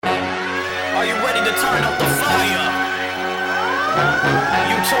to turn up the fire.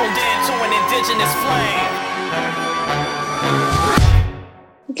 You tuned in to an indigenous flame.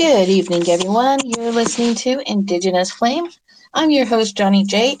 Good evening, everyone. You're listening to Indigenous Flame. I'm your host, Johnny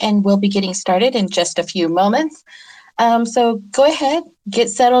J, and we'll be getting started in just a few moments. So go ahead, get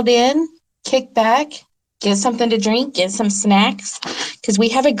settled in, kick back, get something to drink, get some snacks, because we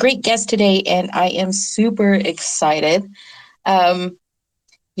have a great guest today, and I am super excited.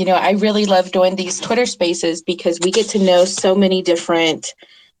 I really love doing these Twitter spaces because we get to know so many different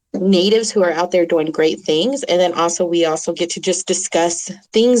natives who are out there doing great things. And then we also get to just discuss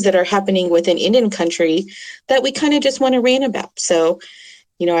things that are happening within Indian country that we kind of just want to rant about. So,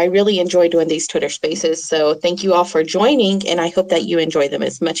 I really enjoy doing these Twitter spaces. So thank you all for joining. And I hope that you enjoy them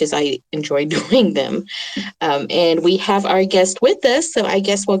as much as I enjoy doing them. And we have our guest with us. So I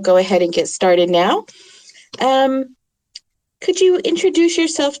guess we'll go ahead and get started now. Could you introduce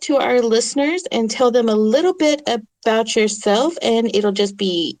yourself to our listeners and tell them a little bit about yourself? And it'll just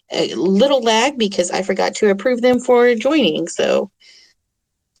be a little lag because I forgot to approve them for joining. So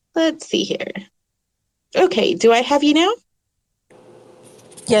let's see here. Okay, do I have you now?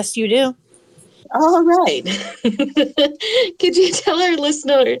 Yes, you do. All right. Could you tell our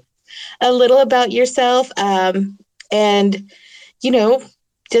listener a little about yourself and,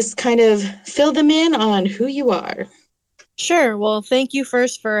 just kind of fill them in on who you are? Sure. Well, thank you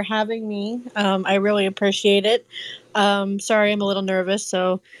first for having me. I really appreciate it. Sorry, I'm a little nervous,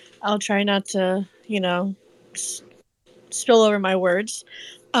 so I'll try not to, spill over my words.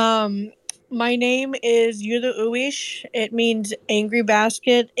 My name is Yulu Uish. It means angry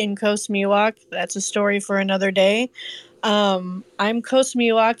basket in Coast Miwok. That's a story for another day. I'm Coast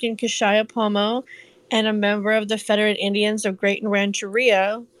Miwok in Kashaya and a member of the Federated Indians of Great and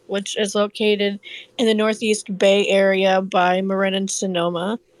Rancheria, which is located in the Northeast Bay Area by Marin and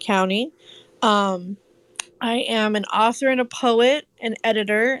Sonoma County. I am an author and a poet, an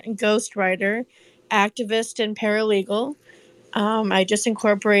editor and ghostwriter, activist and paralegal. I just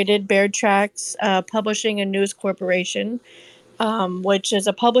incorporated Bear Tracks Publishing and News Corporation, which is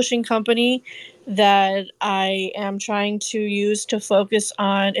a publishing company that I am trying to use to focus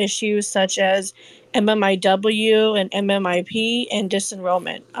on issues such as MMIW and MMIP and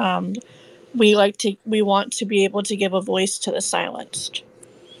disenrollment. We want to be able to give a voice to the silenced.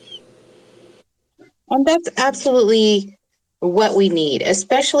 And that's absolutely what we need,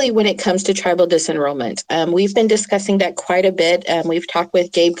 especially when it comes to tribal disenrollment. We've been discussing that quite a bit. We've talked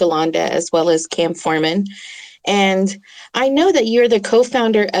with Gabe Galanda as well as Cam Foreman. And I know that you're the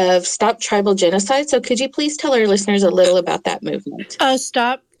co-founder of Stop Tribal Genocide. So could you please tell our listeners a little about that movement?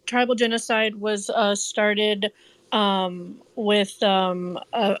 Stop Tribal Genocide was started with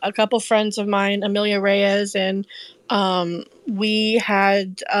a couple friends of mine, Amelia Reyes, and we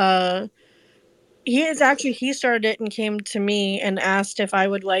had he started it and came to me and asked if I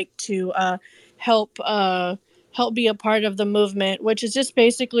would like to help be a part of the movement, which is just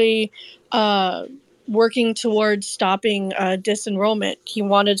basically working towards stopping disenrollment. He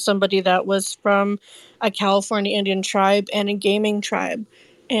wanted somebody that was from a California Indian tribe and a gaming tribe.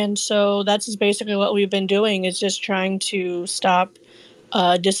 And so that's just basically what we've been doing, is just trying to stop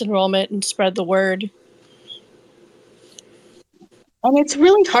disenrollment and spread the word. And it's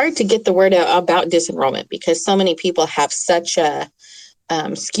really hard to get the word out about disenrollment because so many people have such a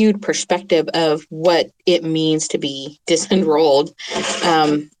skewed perspective of what it means to be disenrolled.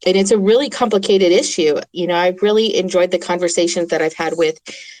 And it's a really complicated issue. I've really enjoyed the conversations that I've had with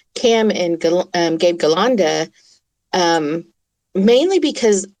Cam and Gabe Galanda, mainly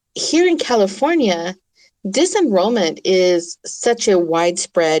because here in California, disenrollment is such a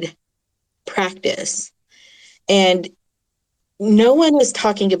widespread practice. And no one is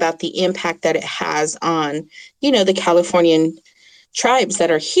talking about the impact that it has on, the Californian tribes that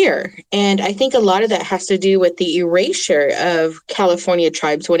are here. And I think a lot of that has to do with the erasure of California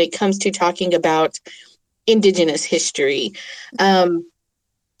tribes when it comes to talking about Indigenous history.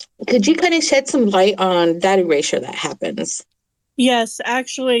 Could you kind of shed some light on that erasure that happens? Yes,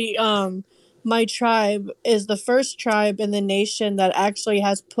 actually, my tribe is the first tribe in the nation that actually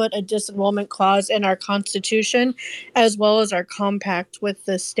has put a disenrollment clause in our constitution, as well as our compact with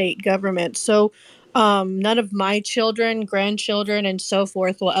the state government. So none of my children, grandchildren, and so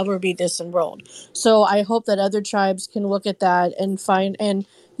forth will ever be disenrolled. So I hope that other tribes can look at that and find and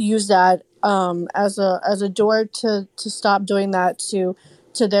use that as a door to stop doing that to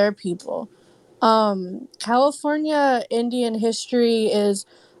their people. California Indian history is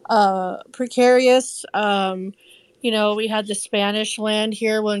precarious. We had the Spanish land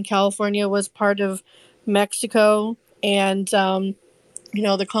here when California was part of Mexico, and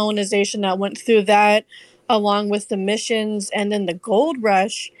the colonization that went through that, along with the missions, and then the gold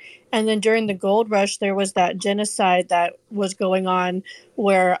rush. And then during the gold rush, there was that genocide that was going on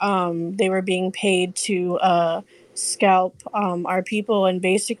where they were being paid to scalp our people and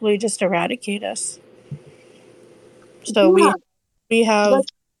basically just eradicate us. So Yeah, we have like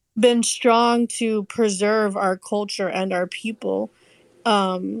been strong to preserve our culture and our people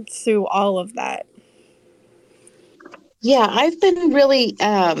through all of that. yeah, I've been really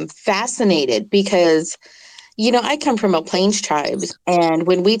fascinated because I come from a Plains tribes, and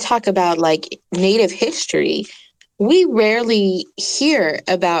when we talk about like Native history, we rarely hear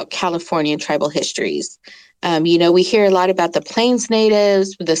about Californian tribal histories. We hear a lot about the Plains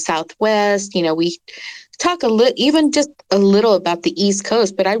natives, the Southwest. We talk a little, even just a little about the East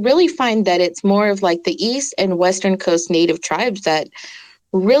Coast, but I really find that it's more of like the East and Western Coast Native tribes that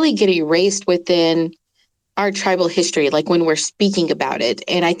really get erased within our tribal history, like when we're speaking about it.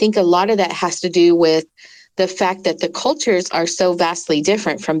 And I think a lot of that has to do with the fact that the cultures are so vastly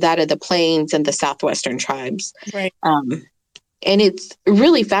different from that of the Plains and the Southwestern tribes. Right. And it's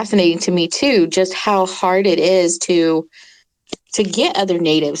really fascinating to me too, just how hard it is to get other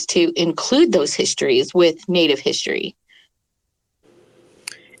natives to include those histories with Native history.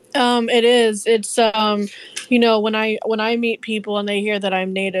 It is. It's when I meet people and they hear that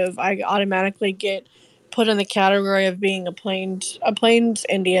I'm Native, I automatically get put in the category of being a plains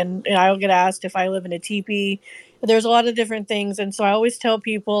Indian. And I'll get asked if I live in a teepee. There's a lot of different things, and so I always tell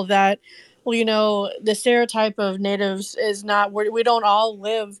people that, well, the stereotype of natives is not we don't all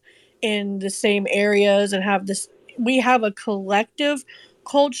live in the same areas and have this. We have a collective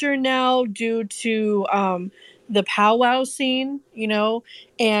culture now due to the powwow scene,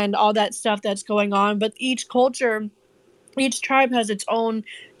 and all that stuff that's going on. But each tribe has its own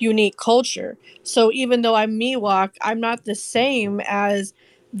unique culture. So even though I'm Miwok, I'm not the same as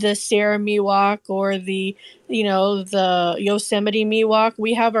the Sarah Miwok or the Yosemite Miwok.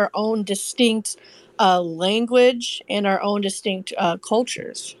 We have our own distinct language and our own distinct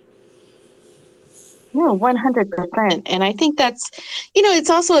cultures. No, 100%. And I think that's, it's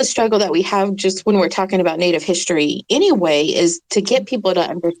also a struggle that we have just when we're talking about Native history anyway, is to get people to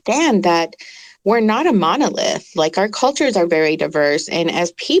understand that we're not a monolith. Like our cultures are very diverse. And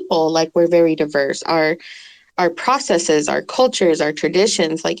as people, like we're very diverse. Our processes, our cultures, our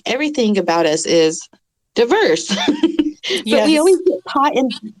traditions, like everything about us is diverse. But we always Yes.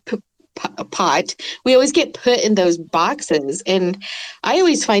 get pot. We always get put in those boxes. And I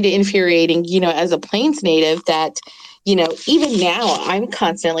always find it infuriating, as a Plains native that, even now I'm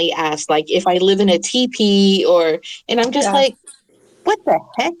constantly asked, like, if I live in a teepee and I'm just Yeah. like, what the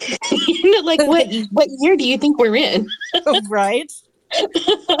heck? Like what year do you think we're in? Right.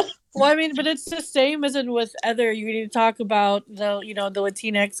 Well, I mean, but it's the same as in with other. You need to talk about the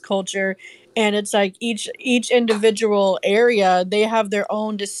Latinx culture, and it's like each individual area they have their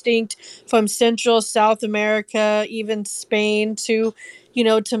own distinct from Central South America, even Spain to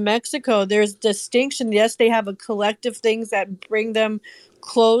Mexico. There's distinction. Yes, they have a collective things that bring them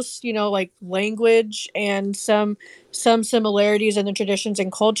close. Like language and some similarities in the traditions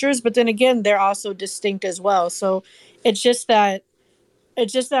and cultures. But then again, they're also distinct as well. So it's just that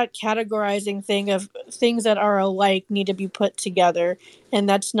categorizing thing of things that are alike need to be put together, and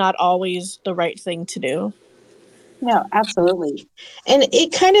that's not always the right thing to do. No, absolutely. And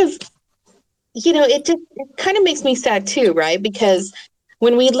it kind of, it kind of makes me sad too, right? Because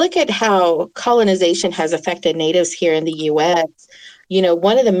when we look at how colonization has affected natives here in the US,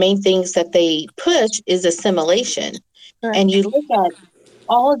 one of the main things that they push is assimilation. Right. And you look at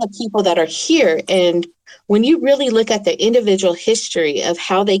all of the people that are here, and when you really look at the individual history of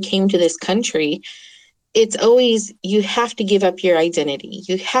how they came to this country, it's always you have to give up your identity.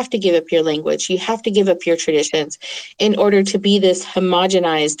 You have to give up your language. You have to give up your traditions in order to be this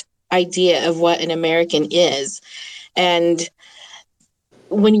homogenized idea of what an American is. And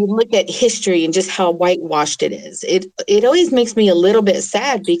when you look at history and just how whitewashed it is, it always makes me a little bit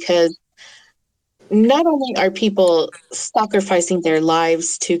sad because not only are people sacrificing their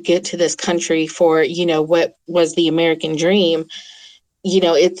lives to get to this country for, what was the American dream,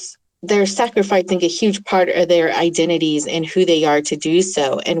 it's they're sacrificing a huge part of their identities and who they are to do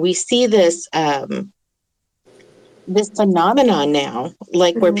so. And we see this phenomenon now,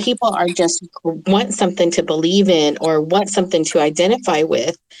 like where Mhm. people are just want something to believe in or want something to identify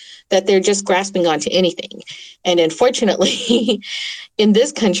with, that they're just grasping onto anything. And unfortunately, in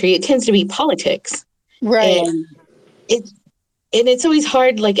this country, it tends to be politics. Right. And it's it's always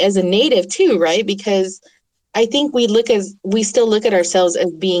hard, like as a native too, right? Because I think we still look at ourselves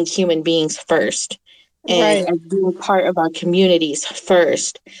as being human beings first. and Right. as being part of our communities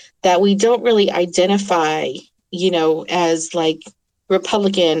first, that we don't really identify, as like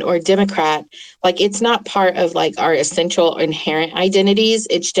Republican or Democrat. Like it's not part of like our essential inherent identities.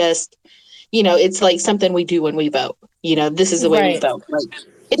 It's just, it's like something we do when we vote. This is the way we Right. vote. Like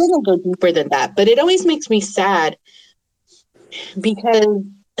it doesn't go deeper than that. But it always makes me sad because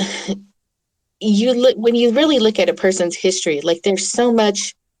when you really look at a person's history, like there's so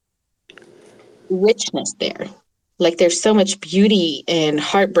much richness there. Like there's so much beauty and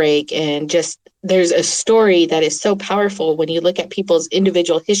heartbreak, and just there's a story that is so powerful when you look at people's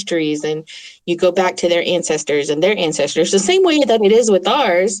individual histories and you go back to their ancestors and their ancestors, the same way that it is with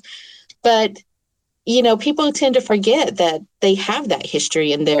ours. But people tend to forget that they have that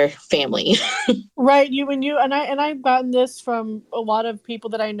history in their family. Right. I've gotten this from a lot of people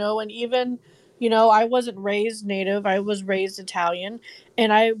that I know, and even, I wasn't raised native. I was raised Italian,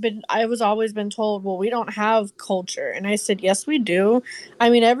 and I was always been told, well, we don't have culture. And I said, yes, we do. I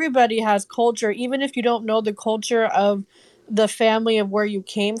mean, everybody has culture, even if you don't know the culture of the family of where you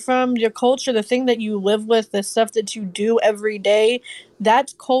came from. Your culture, the thing that you live with, the stuff that you do every day,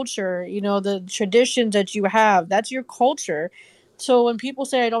 that's culture. The traditions that you have, that's your culture. So when people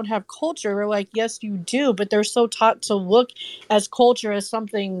say I don't have culture, we're like, yes, you do, but they're so taught to look as culture as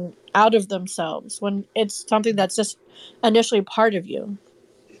something out of themselves when it's something that's just initially part of you.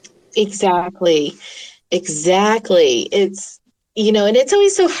 Exactly. Exactly. It's, and it's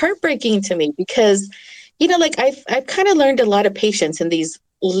always so heartbreaking to me because, like I've kind of learned a lot of patience in these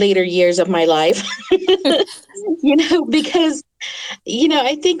later years of my life, because,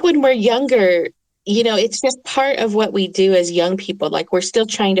 I think when we're younger, it's just part of what we do as young people. Like we're still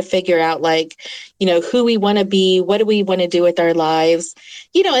trying to figure out like, who we want to be, what do we want to do with our lives,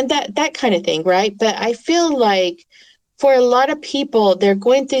 and that kind of thing. Right. But I feel like for a lot of people, they're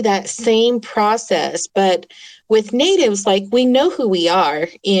going through that same process. But with natives, like we know who we are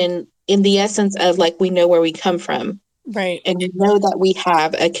in the essence of like we know where we come from. Right. And we know that we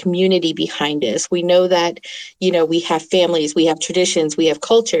have a community behind us. We know that, we have families, we have traditions, we have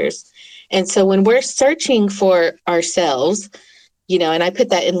cultures. And so when we're searching for ourselves, and I put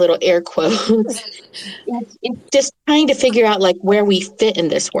that in little air quotes, it's just trying to figure out like where we fit in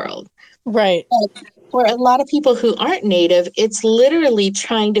this world. Right. But for a lot of people who aren't native, it's literally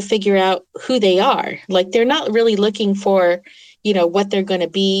trying to figure out who they are. Like they're not really looking for, what they're going to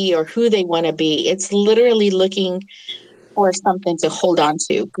be or who they want to be. It's literally looking for something to hold on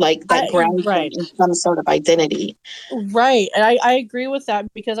to, like that grounds them Right. in some sort of identity. Right. And I agree with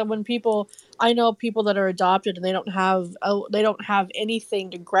that because when I know people that are adopted and they don't have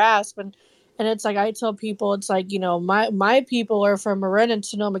anything to grasp. And it's like, I tell people, it's like, my people are from Marin and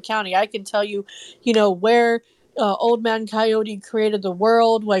Sonoma County. I can tell you, where Old Man Coyote created the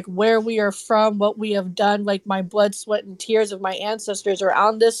world, like where we are from, what we have done, like my blood, sweat, and tears of my ancestors are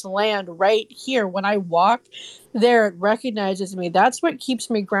on this land right here. When I walk there, it recognizes me. That's what keeps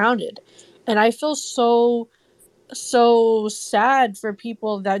me grounded. And I feel so sad for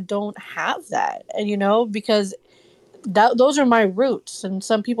people that don't have that, and because those are my roots, and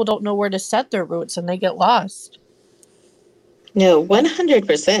some people don't know where to set their roots and they get lost. No,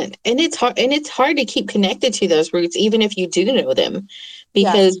 100%. And it's hard to keep connected to those roots, even if you do know them,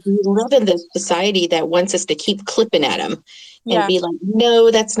 Yeah. because we live in this society that wants us to keep clipping at them and Yeah. be like,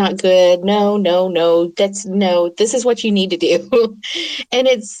 no, that's not good. No, no, no, no, this is what you need to do. And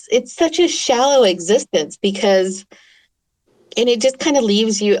it's such a shallow existence and it just kind of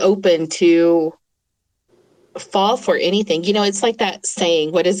leaves you open to fall for anything. It's like that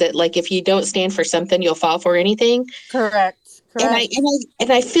saying, what is it? Like if you don't stand for something, you'll fall for anything. Correct. And I Correct. and I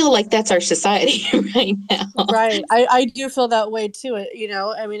and I feel like that's our society right now. Right. I do feel that way too.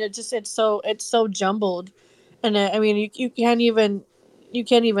 I mean, it's so jumbled, and I mean, you can't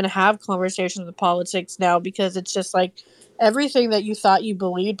even have conversations with politics now because it's just like everything that you thought you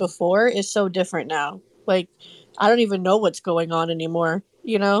believed before is so different now. Like, I don't even know what's going on anymore.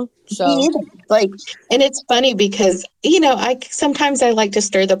 Me So either. Like, and it's funny because I sometimes I like to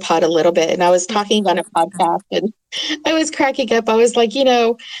stir the pot a little bit. And I was talking on a podcast, and I was cracking up. I was like,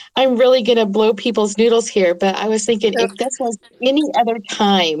 I'm really gonna blow people's noodles here, but I was thinking if this was any other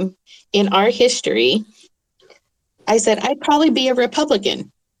time in our history, I said I'd probably be a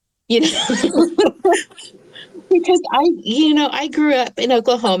Republican. You know, because I grew up in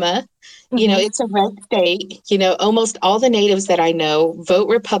Oklahoma. Mhm. It's a red state. Almost all the natives that I know vote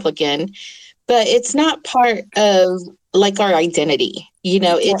Republican, but it's not part of like our identity.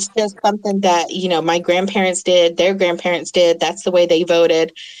 Yeah. It's just something that, my grandparents did, their grandparents did. That's the way they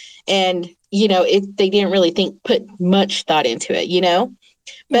voted. And, they didn't really put much thought into it.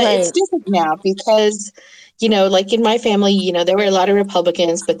 But Right. it's different now because, like in my family, there were a lot of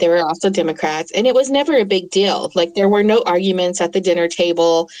Republicans, but there were also Democrats, and it was never a big deal. Like there were no arguments at the dinner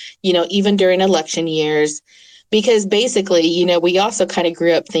table, even during election years, because basically, we also kind of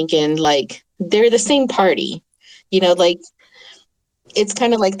grew up thinking like they're the same party, like it's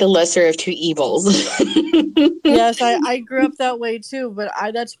kind of like the lesser of two evils. Yes, I grew up that way too, but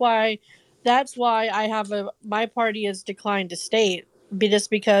that's why I have my party has declined to state just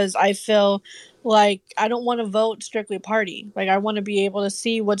because I feel like I don't want to vote strictly party. Like I want to be able to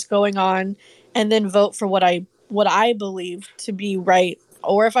see what's going on and then vote for what I believe to be right.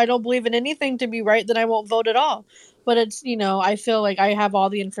 Or if I don't believe in anything to be right, then I won't vote at all. But it's, I feel like I have all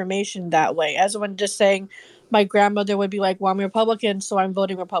the information that way. As when just saying my grandmother would be like, well, I'm Republican, so I'm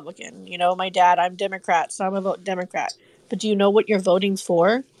voting Republican. My dad, I'm Democrat, so I'm gonna vote Democrat. But do you know what you're voting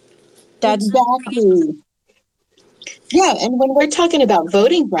for? That's Exactly. Yeah, and when we're talking about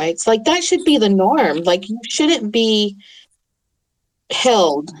voting rights, like that should be the norm. Like you shouldn't be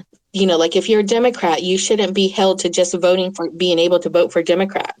held, like if you're a Democrat, you shouldn't be held to just voting for being able to vote for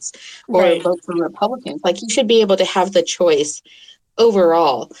Democrats or right, vote for Republicans. Like you should be able to have the choice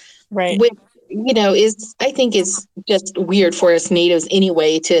overall, right. which, is I think is just weird for us natives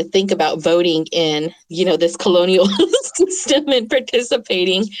anyway to think about voting in, this colonial system and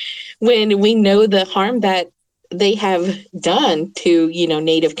participating when we know the harm that they have done to,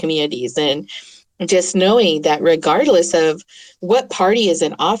 native communities, and just knowing that regardless of what party is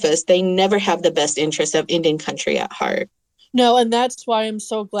in office, they never have the best interests of Indian country at heart. No, and that's why I'm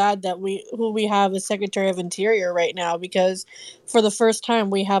so glad that we have as Secretary of Interior right now, because for the first time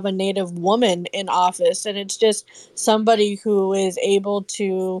we have a Native woman in office, and it's just somebody who is able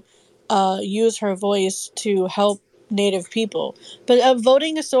to use her voice to help Native people. But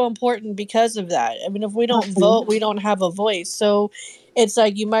voting is so important because of that. I mean, if we don't vote, we don't have a voice. So it's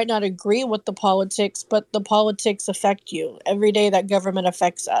like you might not agree with the politics, but the politics affect you every day. That government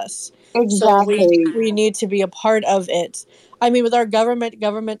affects us, so we Exactly. we need to be a part of it. I mean, with our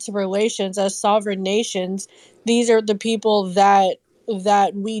government to relations as sovereign nations, these are the people that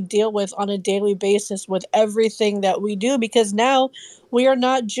we deal with on a daily basis with everything that we do, because now we are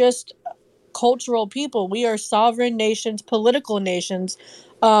not just cultural people. We are sovereign nations, political nations.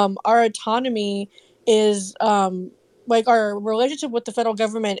 Our autonomy is like our relationship with the federal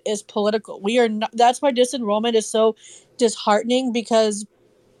government is political. We are not, that's why disenrollment is so disheartening, because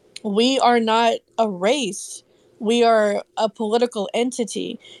we are not a race. We are a political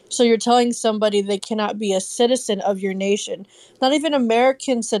entity. So you're telling somebody they cannot be a citizen of your nation. Not even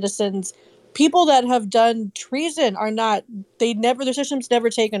American citizens. People that have done treason are not. They never. Their citizenship's never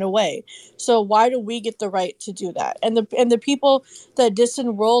taken away. So why do we get the right to do that? And the people that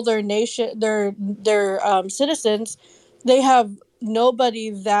disenroll their nation, their citizens, they have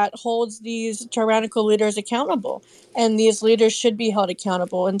nobody that holds these tyrannical leaders accountable, and these leaders should be held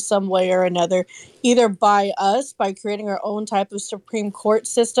accountable in some way or another, either by us, by creating our own type of Supreme Court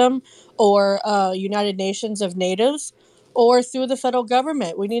system, or United Nations of Natives, or through the federal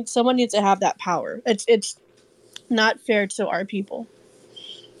government. Someone needs to have that power. It's not fair to our people.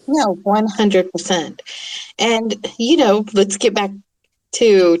 No, 100%. And, let's get back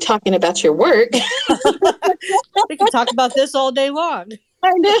to talking about your work. We can talk about this all day long.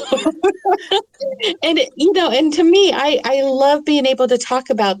 I know. And to me, I love being able to talk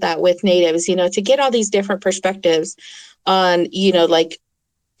about that with natives, to get all these different perspectives on, like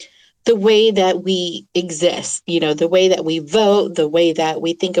the way that we exist, the way that we vote, the way that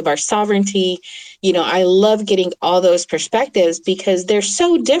we think of our sovereignty. I love getting all those perspectives because they're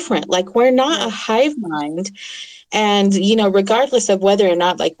so different. Like we're not a hive mind. And, regardless of whether or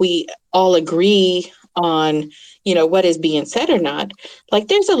not like we all agree on, what is being said or not, like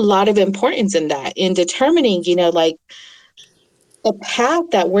there's a lot of importance in that, in determining, like the path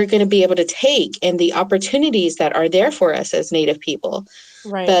that we're going to be able to take and the opportunities that are there for us as Native people.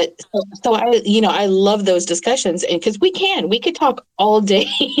 Right. But so I love those discussions, and because we could talk all day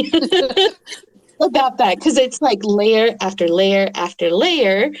about that, because it's like layer after layer after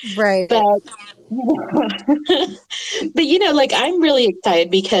layer. Right. But but like I'm really excited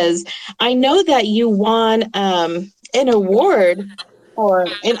because I know that you won an award for,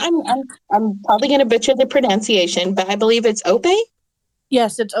 and I'm probably going to butcher the pronunciation, but I believe it's Ope.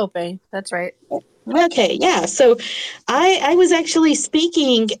 Yes, it's Ope. That's right. Okay, yeah. So I was actually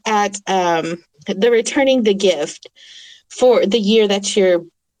speaking at the Returning the Gift for the year that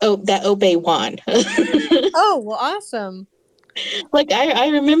that Ope won. Oh, well, awesome. Like I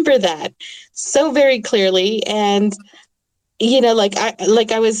remember that so very clearly. And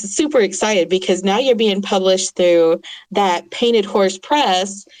I was super excited because now you're being published through that Painted Horse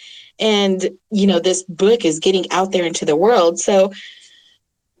Press, and this book is getting out there into the world. So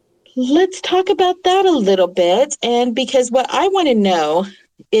let's talk about that a little bit. And because what I want to know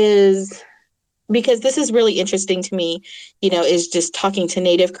is, because this is really interesting to me, is just talking to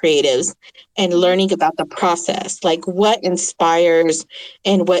Native creatives and learning about the process, like what inspires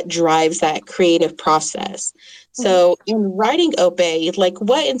and what drives that creative process. So in writing Obey, like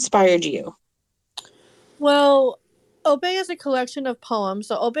what inspired you? Well, Obey is a collection of poems.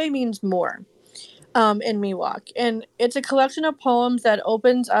 So Obey means more in Miwok. And it's a collection of poems that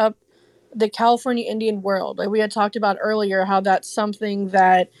opens up the California Indian world. Like we had talked about earlier, how that's something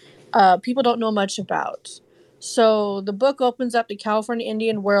that people don't know much about. So the book opens up the California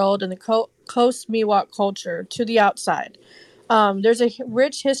Indian world and the coast Miwok culture to the outside. There's a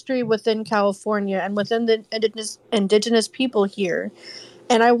rich history within California and within the indigenous people here.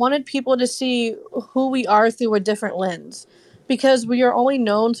 And I wanted people to see who we are through a different lens, because we are only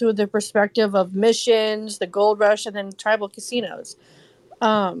known through the perspective of missions, the gold rush, and then tribal casinos.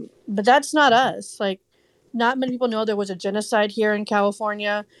 But that's not us. Like, not many people know there was a genocide here in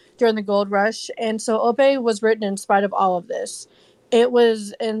California during the gold rush. And so Obey was written in spite of all of this. It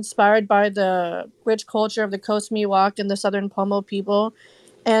was inspired by the rich culture of the Coast Miwok and the Southern Pomo people.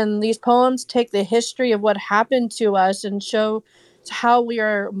 And these poems take the history of what happened to us and show how we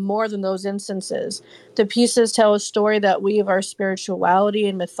are more than those instances. The pieces tell a story that weave our spirituality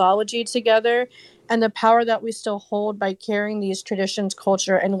and mythology together, and the power that we still hold by carrying these traditions,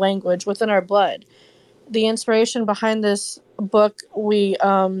 culture, and language within our blood. The inspiration behind this book, we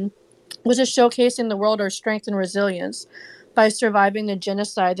was just showcasing the world our strength and resilience by surviving the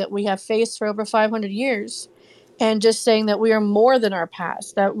genocide that we have faced for over 500 years, and just saying that we are more than our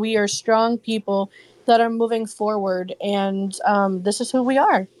past, that we are strong people that are moving forward, and this is who we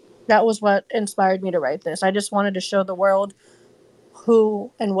are. That was what inspired me to write this. I just wanted to show the world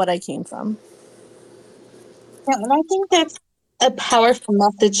who and what I came from. Yeah, and I think that's a powerful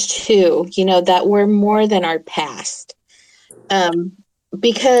message too, that we're more than our past.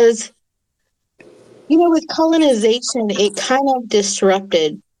 Because, with colonization, it kind of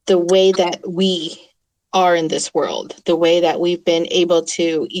disrupted the way that we are in this world, the way that we've been able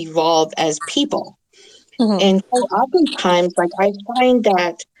to evolve as people. Mm-hmm. And so oftentimes, like, I find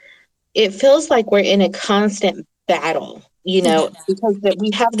that it feels like we're in a constant battle, because that we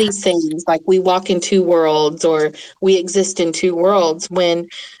have these things like we walk in two worlds or we exist in two worlds, when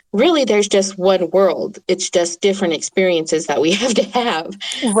really there's just one world. It's just different experiences that we have to have.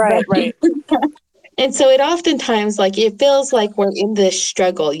 Right, right. And so it oftentimes, like, it feels like we're in this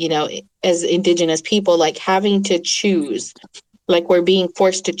struggle, as Indigenous people, like having to choose, like we're being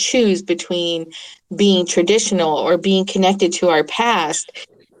forced to choose between being traditional or being connected to our past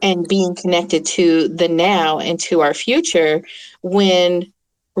and being connected to the now and to our future, when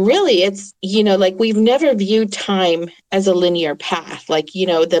really it's, like we've never viewed time as a linear path. Like,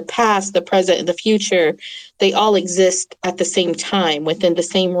 the past, the present, and the future, they all exist at the same time within the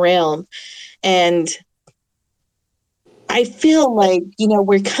same realm. And I feel like,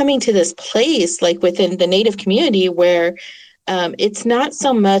 we're coming to this place, like within the Native community, where it's not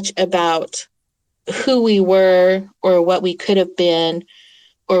so much about who we were or what we could have been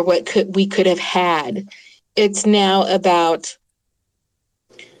or we could have had. It's now about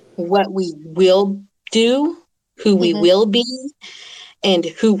what we will do, who we will be, and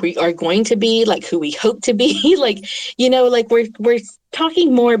who we are going to be, like who we hope to be. Like, like we're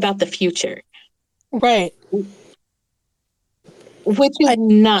talking more about the future. Right. Which is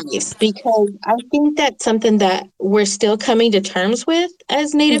nice, because I think that's something that we're still coming to terms with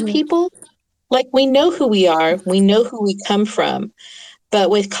as Native people. Like, we know who we are, we know who we come from, but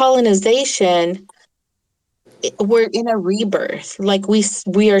with colonization, we're in a rebirth. Like,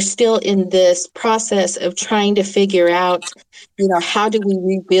 we are still in this process of trying to figure out, how do we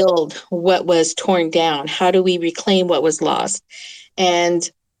rebuild what was torn down? How do we reclaim what was lost? And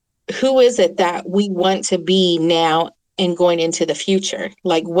who is it that we want to be now and going into the future?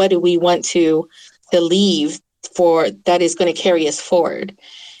 Like, what do we want to leave for that is going to carry us forward?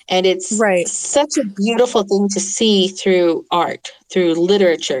 And it's such a beautiful thing to see through art, through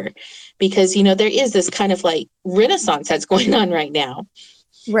literature, because, there is this kind of like renaissance that's going on right now.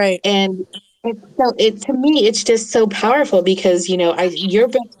 Right. And to me, it's just so powerful because, your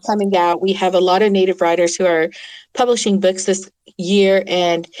book's coming out. We have a lot of Native writers who are publishing books this year.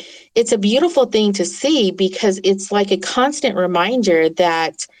 And it's a beautiful thing to see, because it's like a constant reminder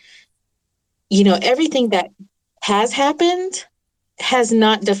that, everything that has happened has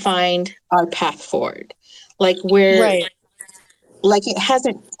not defined our path forward. Like, we're like it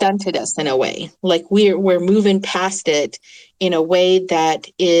hasn't stunted us in a way. Like we're moving past it in a way that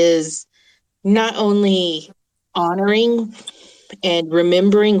is not only honoring and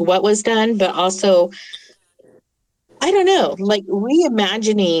remembering what was done, but also, I don't know, like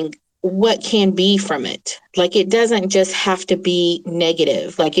reimagining what can be from it. Like it doesn't just have to be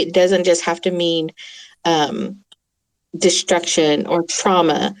negative. Like it doesn't just have to mean um, destruction or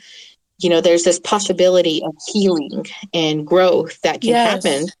trauma. There's this possibility of healing and growth that can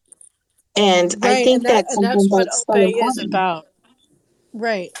happen. Yes. And I Right. think that's And that's something what that's so Ope is important. about.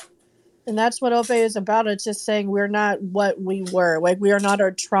 Right. And that's what Ope is about. It's just saying we're not what we were. Like we are not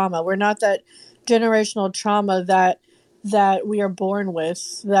our trauma. We're not that generational trauma that we are born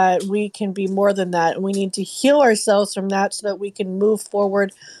with. That we can be more than that. And we need to heal ourselves from that so that we can move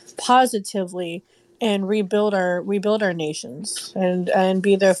forward positively and rebuild our nations and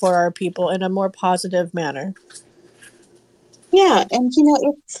be there for our people in a more positive manner. Yeah. And,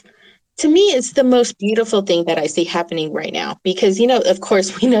 it's to me, it's the most beautiful thing that I see happening right now because, of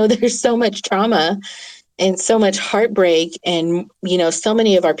course, we know there's so much trauma and so much heartbreak. And, so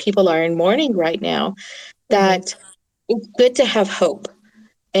many of our people are in mourning right now Hmm. that it's good to have hope.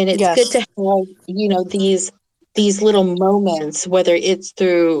 And it's good to Yes. have, these little moments, whether it's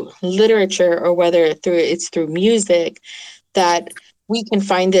through literature or whether it's through music, that we can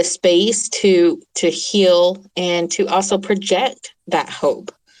find this space to heal and to also project that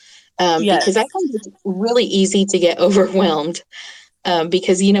hope. Because I Yes. find it's really easy to get overwhelmed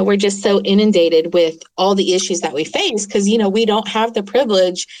because, we're just so inundated with all the issues that we face because, we don't have the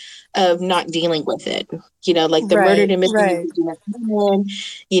privilege of not dealing with it. Like the murdered Right. and missing Right. Indigenous women,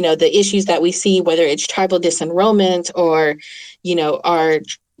 the issues that we see, whether it's tribal disenrollment or, our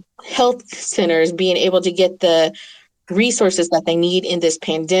health centers being able to get the resources that they need in this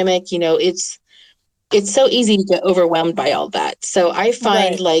pandemic. It's so easy to get overwhelmed by all that. So I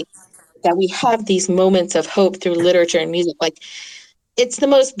find Right. like that we have these moments of hope through literature and music. Like it's the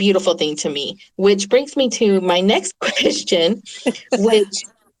most beautiful thing to me, which brings me to my next question, which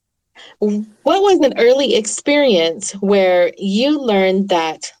what was an early experience where you learned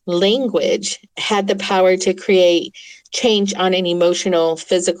that language had the power to create change on an emotional,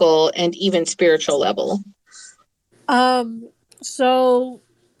 physical, and even spiritual level? Um, so,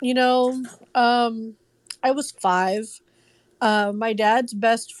 you know, um, I was 5. My dad's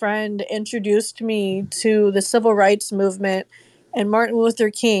best friend introduced me to the civil rights movement and Martin Luther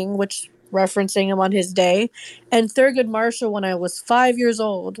King, which referencing him on his day, and Thurgood Marshall when I was 5 years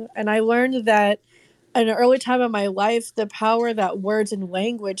old. And I learned that at an early time in my life, the power that words and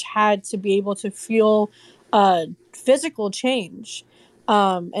language had to be able to feel physical change.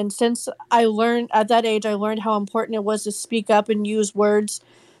 And since I learned at that age, I learned how important it was to speak up and use words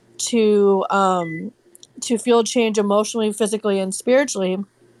to to feel change emotionally, physically, and spiritually.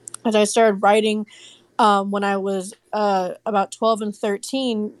 As I started writing when I was about 12 and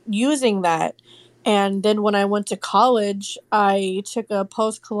 13, using that. And then when I went to college, I took a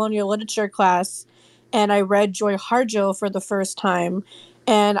post colonial literature class and I read Joy Harjo for the first time.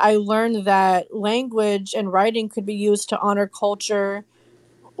 And I learned that language and writing could be used to honor culture,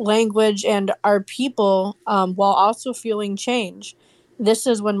 language, and our people while also feeling change. This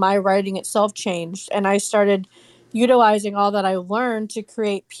is when my writing itself changed, and I started utilizing all that I learned to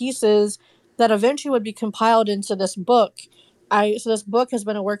create pieces that eventually would be compiled into this book. So this book has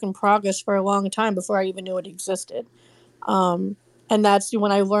been a work in progress for a long time before I even knew it existed. Um, and that's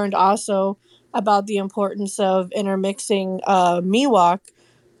when I learned also about the importance of intermixing Miwok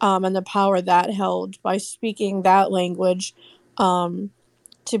and the power that held by speaking that language. Um,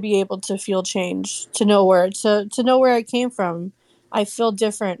 to be able to feel change, to know where I came from. I feel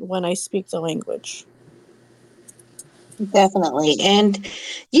different when I speak the language. Definitely. And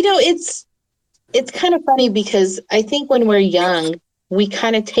it's kind of funny because I think when we're young, we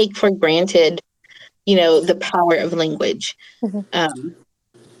kind of take for granted, the power of language. Mhm. Um,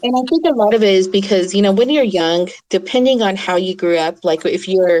 and I think a lot of it is because, when you're young, depending on how you grew up, like if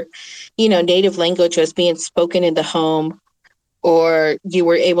your, native language was being spoken in the home or you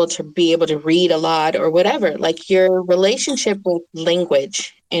were able to read a lot or whatever, like your relationship with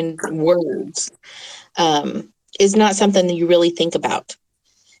language and words is not something that you really think about.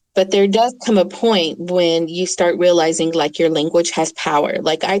 But there does come a point when you start realizing like your language has power.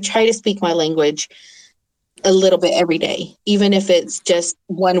 Like I try to speak my language a little bit every day, even if it's just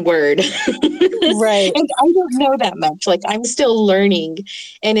one word. And Right, I don't know that much. Like I'm still learning.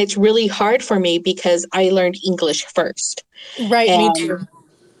 And it's really hard for me because I learned English first. right. Me And too.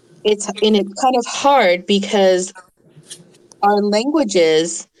 it's kind of hard because our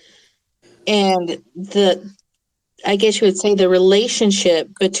languages and I guess you would say the relationship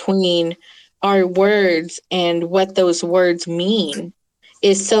between our words and what those words mean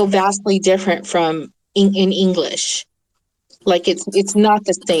is so vastly different from in English. Like it's not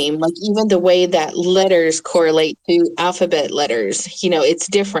the same. Like even the way that letters correlate to alphabet letters, it's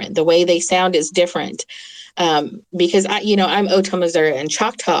different. The way they sound is different. Because I'm Oto Missouri and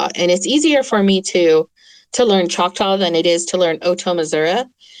Choctaw, and it's easier for me to learn Choctaw than it is to learn Oto Missouri,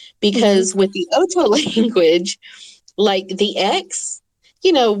 because with the Oto language, like the X,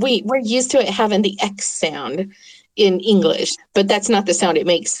 we're used to it having the X sound in English, but that's not the sound it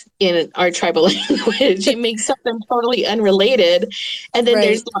makes in our tribal language. It makes something totally unrelated. And then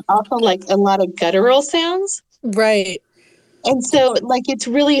there's Right. also like a lot of guttural sounds. Right. And so like it's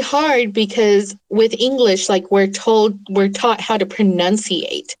really hard because with English, like we're taught how to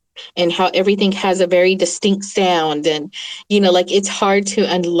pronunciate and how everything has a very distinct sound. And, like it's hard to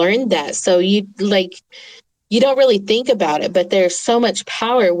unlearn that. So you don't really think about it, but there's so much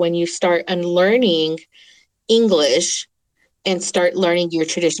power when you start unlearning English and start learning your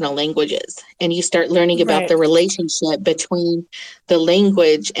traditional languages, and you start learning about Right. the relationship between the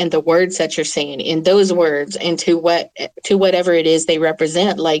language and the words that you're saying in those words and to whatever it is they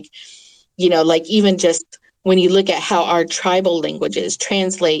represent. Like, like even just when you look at how our tribal languages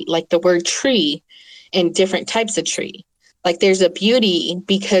translate, like the word tree and different types of tree, like there's a beauty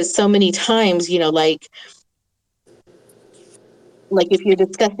because so many times, like if you're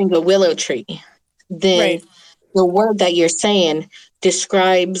discussing a willow tree, then Right. the word that you're saying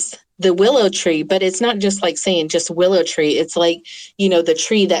describes the willow tree, but it's not just like saying just willow tree. It's like, the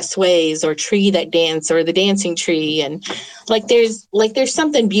tree that sways or tree that dance or the dancing tree. And there's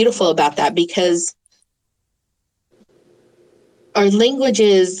something beautiful about that because our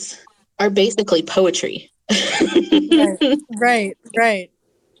languages are basically poetry. Right. Right. Right.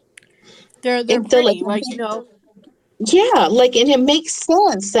 They're And so pretty, like, you know. yeah, like, and it makes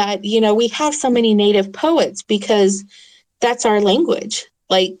sense that, we have so many native poets because that's our language.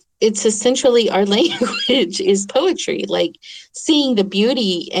 Like it's essentially our language is poetry, like seeing the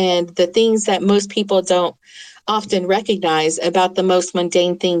beauty and the things that most people don't often recognize about the most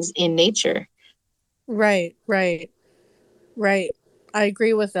mundane things in nature. Right. Right. Right. I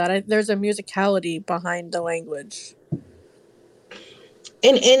agree with that. There's a musicality behind the language.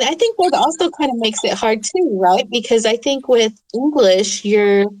 And I think that also kind of makes it hard too, right? Because I think with English,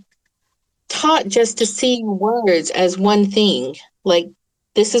 you're taught just to see words as one thing. Like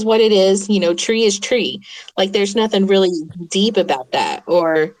this is what it is, tree is tree. Like there's nothing really deep about that.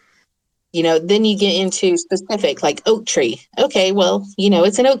 Or then you get into specific, like oak tree. Okay, well,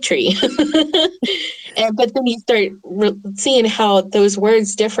 it's an oak tree. But then you start seeing how those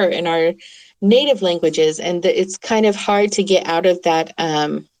words differ in our native languages, and it's kind of hard to get out of that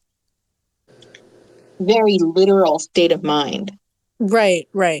very literal state of mind. Right.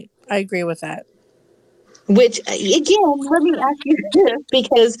 Right. I agree with that. Which, again, let me ask you this,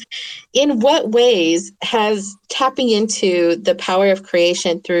 because in what ways has tapping into the power of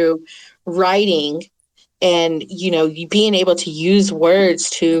creation through writing and you being able to use words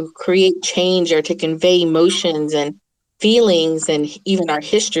to create change or to convey emotions and feelings and even our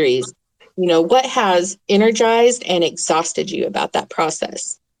histories, what has energized and exhausted you about that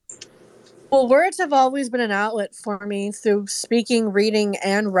process? Well, words have always been an outlet for me through speaking, reading,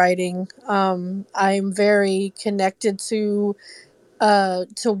 and writing. I'm very connected to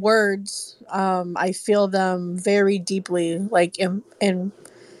words. I feel them very deeply, like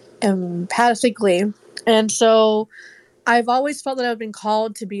empathically, and so I've always felt that I've been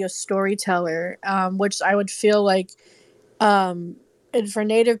called to be a storyteller, which I would feel like, um, and for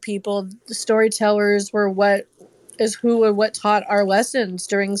Native people, the storytellers were what taught our lessons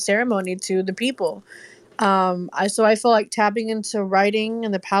during ceremony to the people. I feel like tapping into writing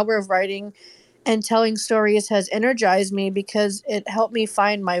and the power of writing and telling stories has energized me because it helped me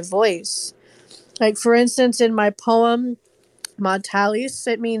find my voice. Like for instance, in my poem Montalis,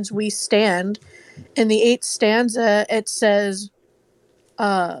 it means we stand. In the eighth stanza, it says,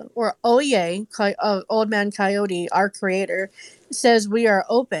 or Oye, Old Man Coyote, our creator, says we are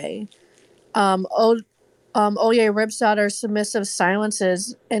Ope. Old, Oye rips out our submissive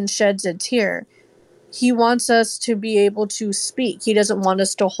silences and sheds a tear. He wants us to be able to speak. He doesn't want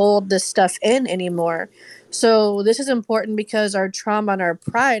us to hold this stuff in anymore. So this is important because our trauma and our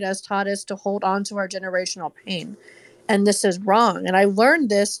pride has taught us to hold on to our generational pain. And this is wrong. And I learned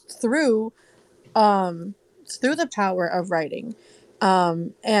this um through the power of writing.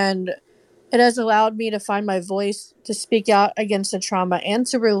 And it has allowed me to find my voice, to speak out against the trauma and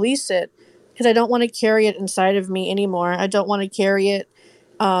to release it because I don't want to carry it inside of me anymore. I don't want to carry it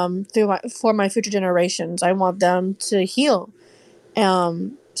for my future generations. I want them to heal.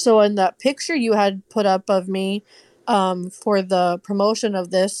 So in that picture you had put up of me for the promotion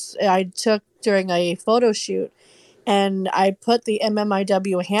of this, I took during a photo shoot, and I put the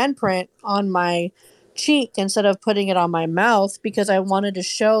MMIW handprint on my cheek instead of putting it on my mouth, because I wanted to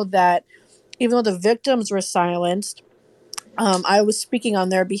show that even though the victims were silenced, I was speaking on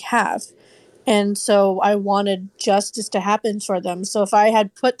their behalf. And so I wanted justice to happen for them. So if I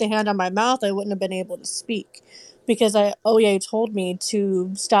had put the hand on my mouth, I wouldn't have been able to speak, because OEA told me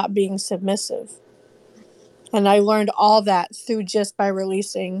to stop being submissive. And I learned all that through just by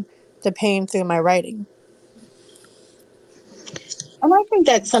releasing the pain through my writing. And I think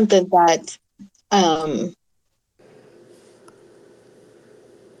that's something that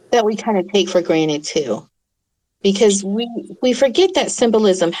that we kind of take for granted too, because we forget that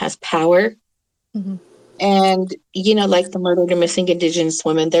symbolism has power. Mm-hmm. And, like the murdered and missing Indigenous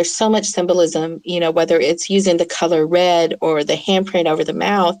women, there's so much symbolism, whether it's using the color red or the handprint over the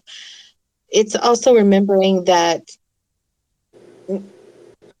mouth. It's also remembering that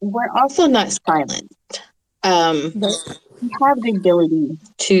we're also not silent. We have the ability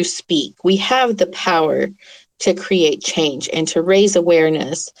to speak. We have the power to create change and to raise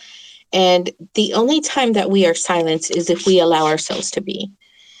awareness. And the only time that we are silenced is if we allow ourselves to be.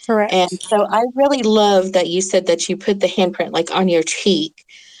 Correct. And so I really love that you said that you put the handprint like on your cheek,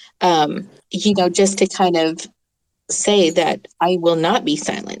 just to kind of say that I will not be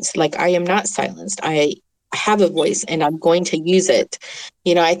silenced. Like, I am not silenced. I have a voice and I'm going to use it.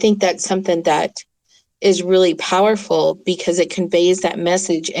 I think that's something that is really powerful, because it conveys that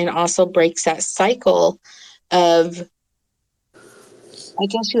message and also breaks that cycle of, I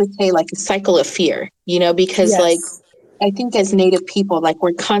guess you would say, like a cycle of fear, because Yes. like, I think as Native people, like,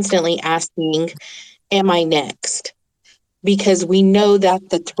 we're constantly asking, am I next? Because we know that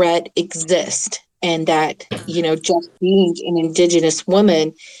the threat exists, and that, just being an Indigenous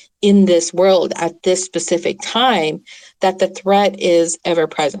woman in this world at this specific time, that the threat is ever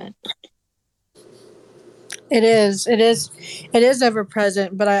present. It is ever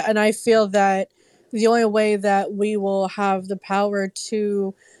present, but I feel that the only way that we will have the power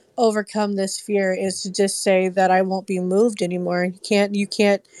to overcome this fear is to just say that I won't be moved anymore. You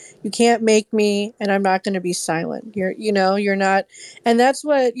can't make me, and I'm not going to be silent. You're not, and that's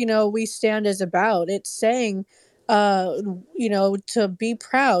what, We Stand is about. It's saying, to be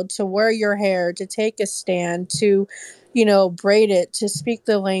proud, to wear your hair, to take a stand, to braid it, to speak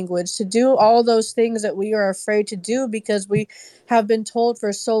the language, to do all those things that we are afraid to do, because we have been told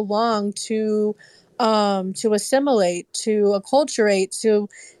for so long to assimilate, to acculturate to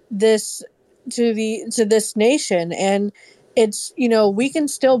this nation. And it's, we can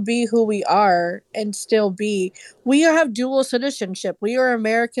still be who we are, and we have dual citizenship. We are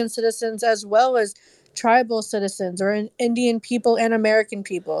American citizens as well as tribal citizens, or Indian people and American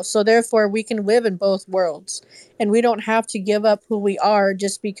people. So therefore we can live in both worlds, and we don't have to give up who we are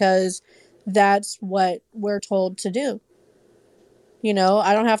just because that's what we're told to do.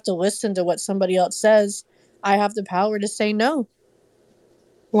 I don't have to listen to what somebody else says. I have the power to say no.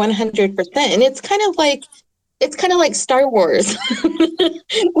 100%. And it's kind of like Star Wars.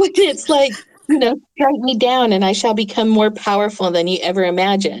 When it's like, strike me down and I shall become more powerful than you ever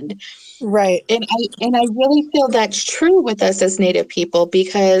imagined. Right. And I really feel that's true with us as Native people,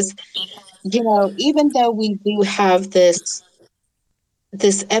 because, even though we do have this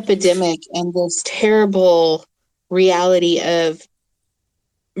epidemic and this terrible reality of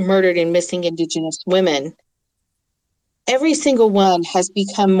murdered and missing Indigenous women, every single one has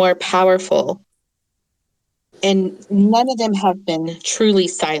become more powerful, and none of them have been truly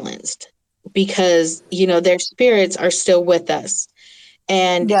silenced, because, their spirits are still with us.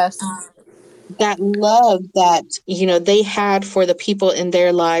 And yes, that love that, they had for the people in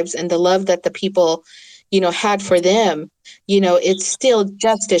their lives, and the love that the people, had for them, it's still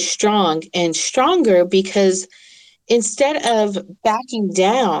just as strong and stronger, because instead of backing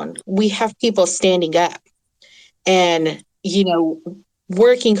down, we have people standing up and,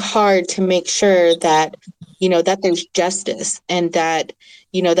 working hard to make sure that, that there's justice, and that,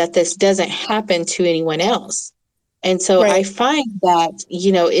 that this doesn't happen to anyone else. And so right. I find that,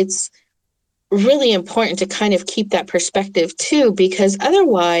 it's really important to kind of keep that perspective too, because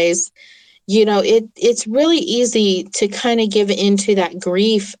otherwise, it's really easy to kind of give into that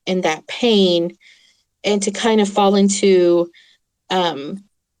grief and that pain, and to kind of fall into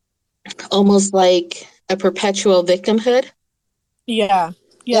almost like a perpetual victimhood. Yeah.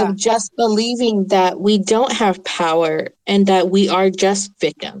 Of just believing that we don't have power, and that we are just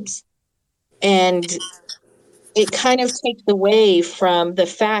victims. And it kind of takes away from the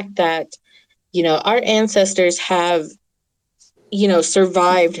fact that, our ancestors have,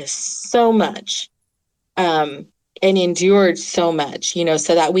 survived so much, and endured so much,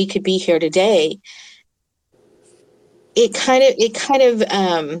 so that we could be here today. It kind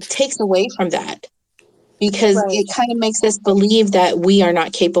of takes away from that, because Right. it kind of makes us believe that we are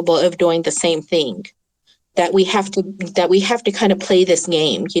not capable of doing the same thing, that we have to kind of play this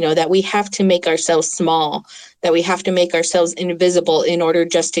game, that we have to make ourselves small, that we have to make ourselves invisible in order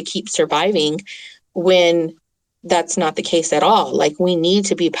just to keep surviving, when that's not the case at all. Like, we need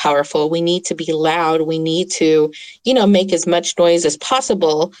to be powerful, we need to be loud, we need to, make as much noise as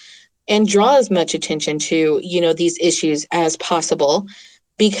possible and draw as much attention to, these issues as possible,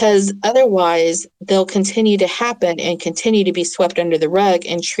 because otherwise they'll continue to happen and continue to be swept under the rug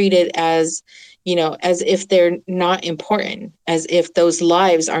and treated as, as if they're not important, as if those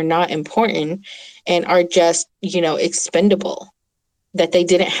lives are not important and are just, expendable, that they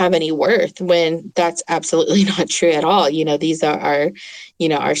didn't have any worth, when that's absolutely not true at all. These are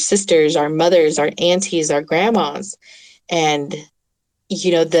our sisters, our mothers, our aunties, our grandmas. And,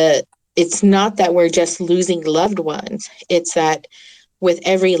 it's not that we're just losing loved ones. It's that with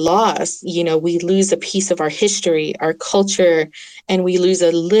every loss, we lose a piece of our history, our culture, and we lose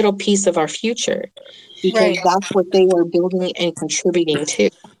a little piece of our future, because Right. that's what they were building and contributing to.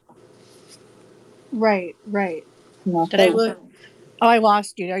 Right. Right. Did I So, look? Oh, I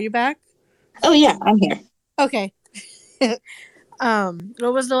lost you. Are you back? oh yeah, I'm here. Okay.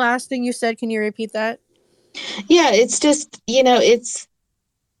 What was the last thing you said? Can you repeat that? Yeah, it's just, it's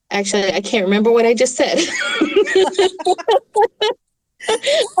actually, I can't remember what I just said. I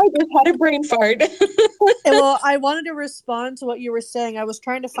just had a brain fart. Well, I wanted to respond to what you were saying. I was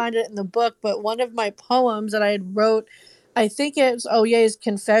trying to find it in the book, but one of my poems that I had wrote, I think it's Oye's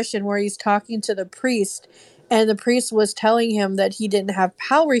confession, where he's talking to the priest, and the priest was telling him that he didn't have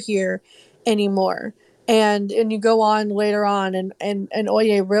power here anymore. And you go on later on, and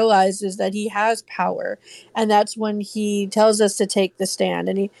Oye realizes that he has power, and that's when he tells us to take the stand,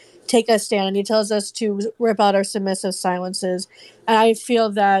 and he take a stand, and he tells us to rip out our submissive silences. And I feel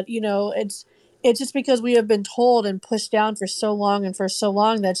that, it's just because we have been told and pushed down for so long, and for so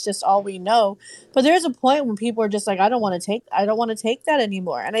long that's just all we know. But there's a point when people are just like, I don't want to take that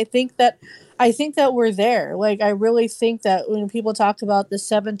anymore. And I think that we're there. Like, I really think that when people talk about the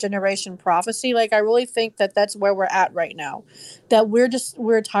seventh generation prophecy, like, I really think that that's where we're at right now, that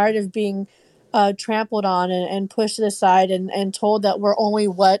we're tired of being trampled on, and pushed aside, and told that we're only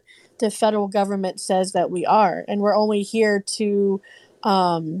what the federal government says that we are, and we're only here to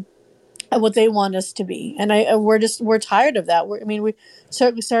what they want us to be. And we're tired of that. We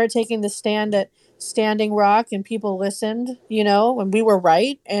certainly started taking the stand at Standing Rock, and people listened, and we were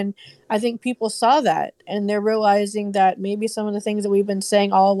right. And I think people saw that, and they're realizing that maybe some of the things that we've been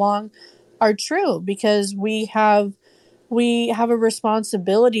saying all along are true, because we have a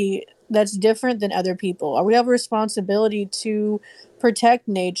responsibility that's different than other people. We have a responsibility to protect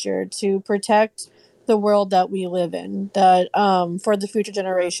nature, to protect the world that we live in, that for the future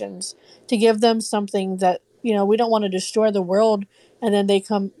generations, to give them something that, we don't want to destroy the world, and then they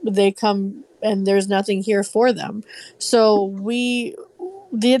come and there's nothing here for them. So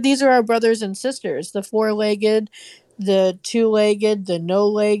these are our brothers and sisters, the four-legged, the two-legged, the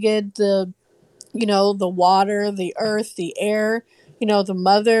no-legged, the water, the earth, the air, the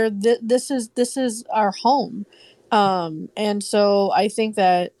mother. This is our home. And so I think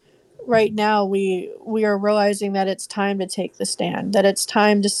that right now we are realizing that it's time to take the stand, that it's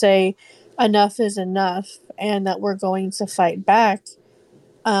time to say enough is enough, and that we're going to fight back.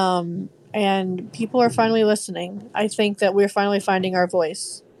 And people are finally listening. I think that we're finally finding our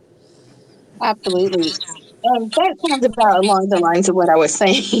voice. Absolutely. And that sounds about along the lines of what I was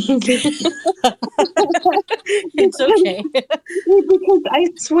saying. It's okay. Because I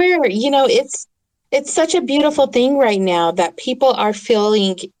swear, it's such a beautiful thing right now that people are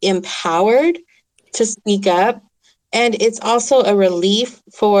feeling empowered to speak up. And it's also a relief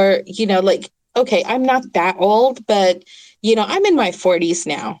for, like, okay, I'm not that old, but, I'm in my 40s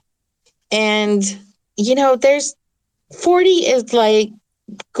now. And, there's 40 is like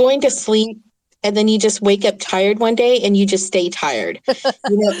going to sleep, and then you just wake up tired one day and you just stay tired.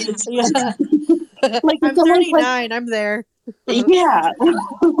 It's Yeah. like, I'm it's almost like, 39. I'm there. yeah,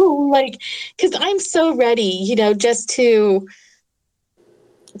 like, because I'm so ready, just to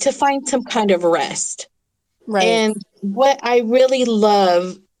find some kind of rest. Right. And what I really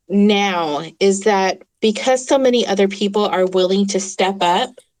love now is that because so many other people are willing to step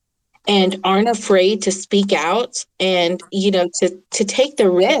up and aren't afraid to speak out, and to take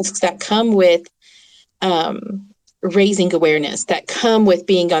the risks that come with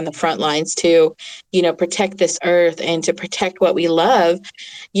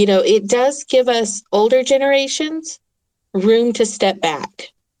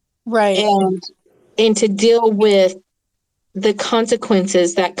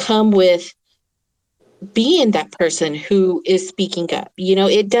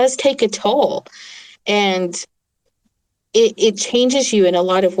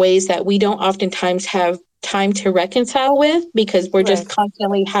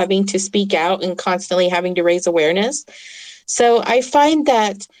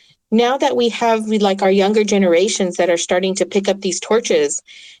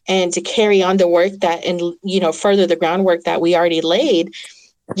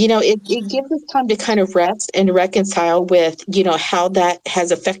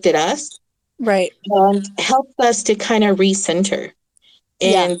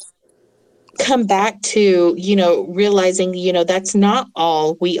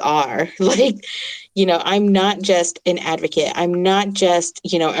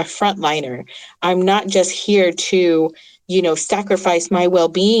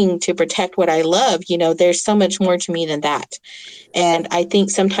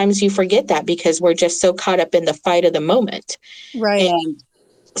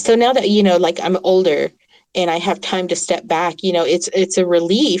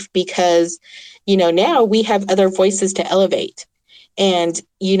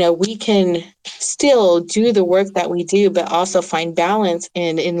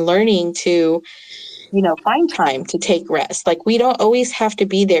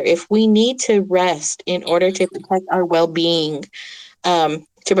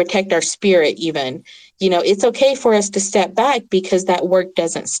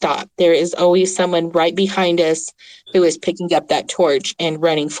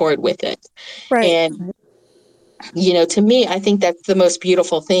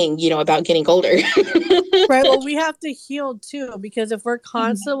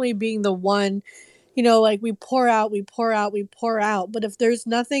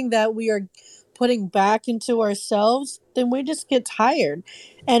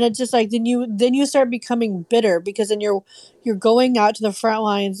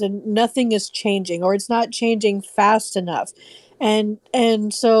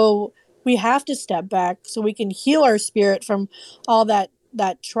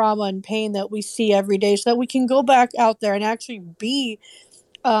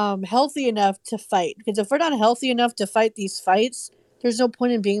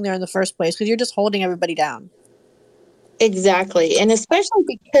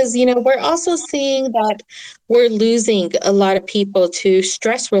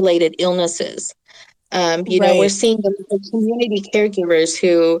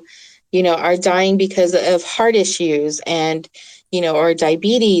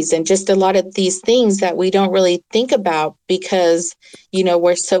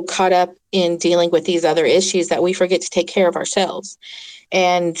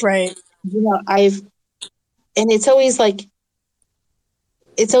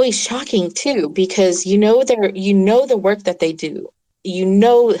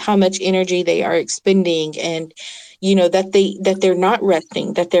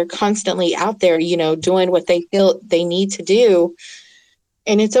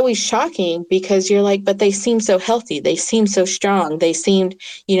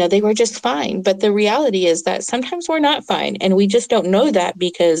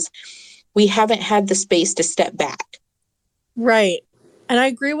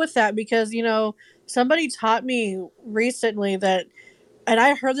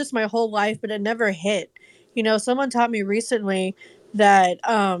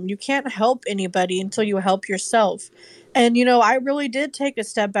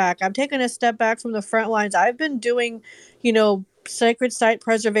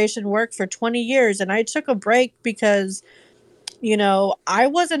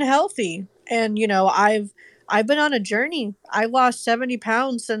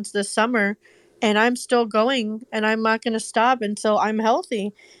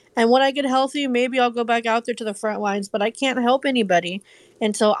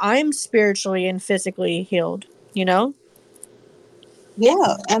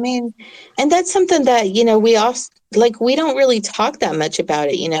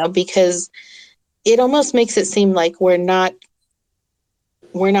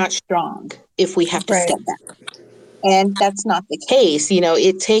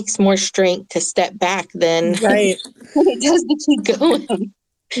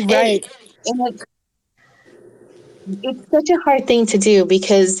It's such a hard thing to do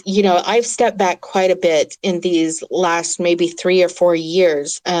because, I've stepped back quite a bit in these last maybe 3 or 4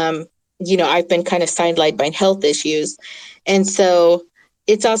 years. I've been kind of sidelined by health issues. And so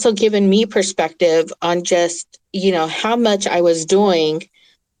it's also given me perspective on just, how much I was doing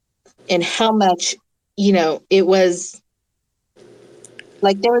and how much, it was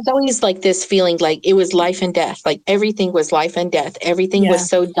like there was always like this feeling like it was life and death. Like everything was life and death. Everything Yeah. was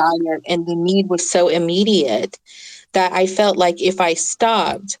so dire and the need was so immediate that I felt like if I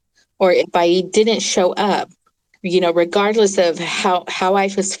stopped or if I didn't show up, regardless of how I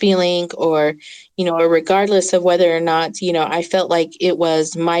was feeling or regardless of whether or not, I felt like it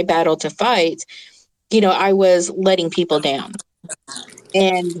was my battle to fight, I was letting people down.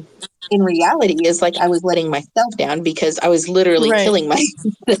 And in reality is like I was letting myself down because I was literally Right. killing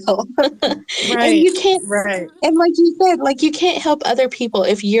myself. And Right. you can't, Right. and like you said, like you can't help other people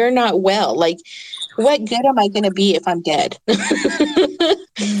if you're not well. Like, what good am I going to be if I'm dead?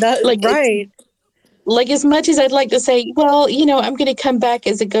 Like, Right. like as much as I'd like to say, well, I'm going to come back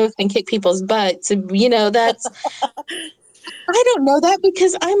as a ghost and kick people's butts, that's, I don't know that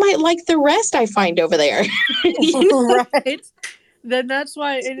because I might like the rest I find over there. Right. Then that's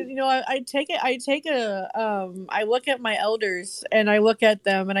why, and, I look at my elders and I look at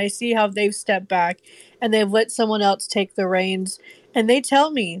them and I see how they've stepped back and they've let someone else take the reins, and they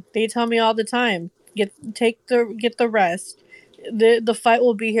tell me all the time, get the rest. The fight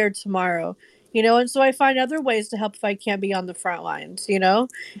will be here tomorrow. And so I find other ways to help if I can't be on the front lines, and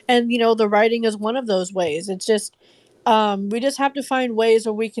the writing is one of those ways. It's just we just have to find ways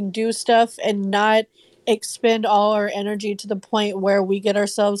where we can do stuff and not expend all our energy to the point where we get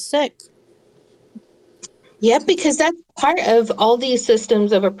ourselves sick. Yeah, because that's part of all these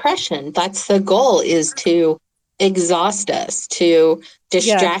systems of oppression. That's the goal, is to exhaust us, to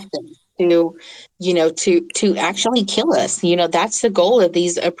Yeah. distract us, to actually kill us. That's the goal of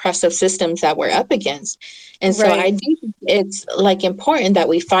these oppressive systems that we're up against. And so I Right. do think it's like important that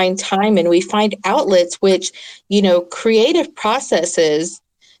we find time and we find outlets which, creative processes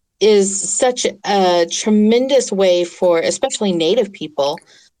is such a tremendous way for especially Native people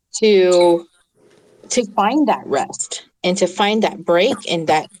to find that rest and to find that break and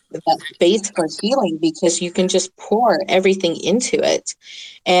that space for healing, because you can just pour everything into it.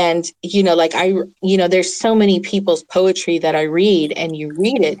 And like there's so many people's poetry that I read, and you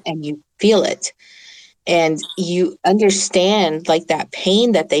read it and you feel it and you understand like that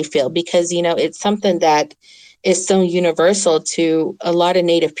pain that they feel, because it's something that is so universal to a lot of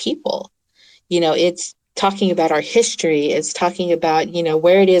Native people. It's talking about our history. It's talking about,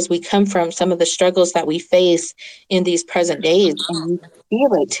 where it is we come from, some of the struggles that we face in these present days. And you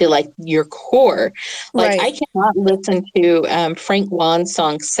feel it to like your core. Like Right. I cannot listen to Frank Juan's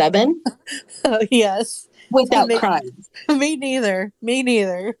song 7 Yes. without me, crying. me neither. Me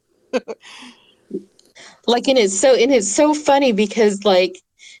neither. Like, and it's so funny because like,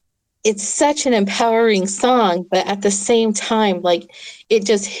 it's such an empowering song, but at the same time, like it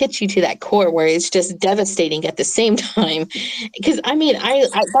just hits you to that core where it's just devastating at the same time. Because I mean, I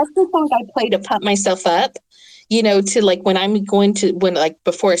that's the song I play to pump myself up, to like when I'm going to when like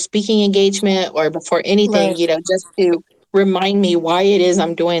before a speaking engagement or before anything, Right. just to remind me why it is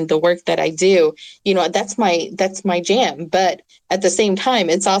I'm doing the work that I do. That's my jam. But at the same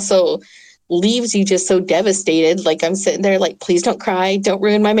time, it's also leaves you just so devastated. Like I'm sitting there like, please don't cry, don't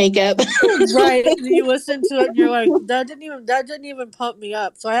ruin my makeup. Right. You listen to it and you're like, that didn't even pump me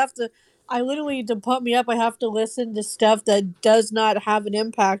up. So I literally, to pump me up, I have to listen to stuff that does not have an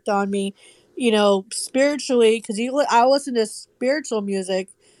impact on me, spiritually, because I listen to spiritual music.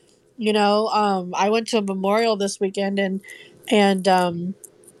 I went to a memorial this weekend, and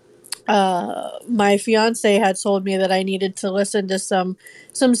my fiance had told me that I needed to listen to some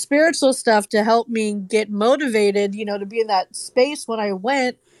spiritual stuff to help me get motivated, to be in that space when I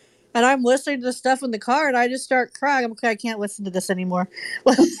went. And I'm listening to stuff in the car, and I just start crying. I'm okay. I can't listen to this anymore.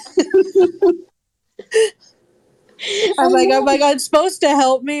 I I'm know. like, it's supposed to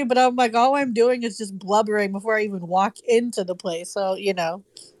help me, but I'm like, all I'm doing is just blubbering before I even walk into the place. So, Yeah,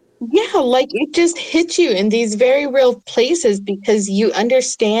 like it just hits you in these very real places because you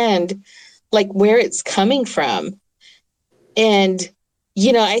understand like where it's coming from. And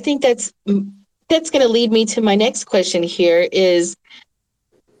I think that's going to lead me to my next question here is,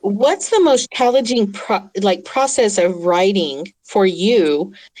 what's the most challenging process of writing for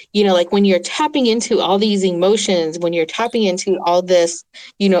you, like when you're tapping into all these emotions, when you're tapping into all this,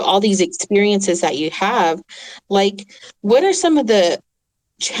 all these experiences that you have, like what are some of the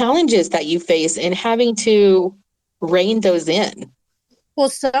challenges that you face in having to rein those in? Well,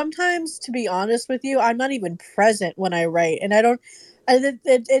 sometimes, to be honest with you, I'm not even present when I write, and I don't.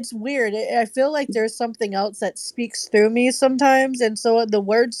 It's weird. I feel like there's something else that speaks through me sometimes, and so the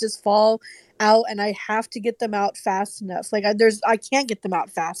words just fall out, and I have to get them out fast enough. Like I can't get them out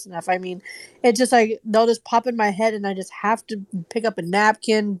fast enough. I mean, it's just like they'll just pop in my head, and I just have to pick up a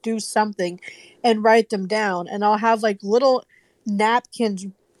napkin, do something, and write them down. And I'll have like little napkins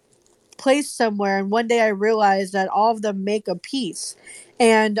placed somewhere, and one day I realized that all of them make a piece.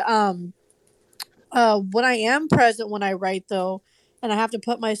 And when I am present when I write, though, and I have to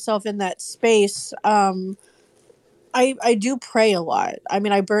put myself in that space, I do pray a lot. I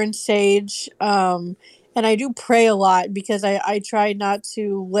mean, I burn sage, and I do pray a lot because I try not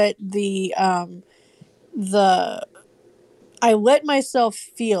to let the I let myself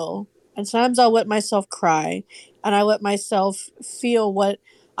feel, and sometimes I'll let myself cry, and I let myself feel what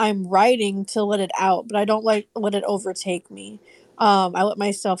I'm writing to let it out, but I don't like let it overtake me. I let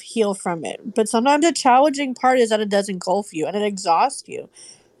myself heal from it. But sometimes the challenging part is that it does engulf you and it exhausts you.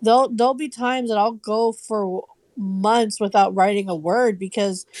 There'll be times that I'll go for months without writing a word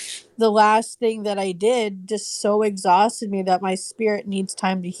because the last thing that I did just so exhausted me that my spirit needs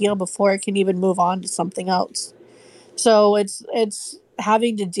time to heal before it can even move on to something else. So it's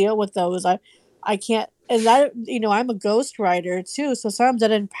having to deal with those. I can't, and that, I'm a ghost writer too. So sometimes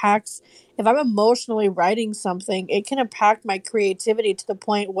that impacts, if I'm emotionally writing something, it can impact my creativity to the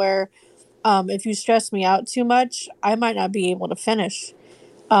point where if you stress me out too much, I might not be able to finish.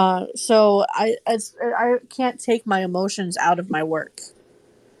 So I can't take my emotions out of my work.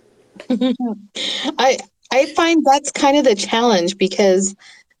 I I find that's kind of the challenge because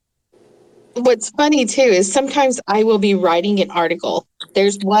what's funny too is sometimes I will be writing an article.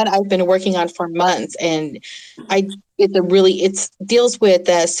 There's one I've been working on for months, and I it's deals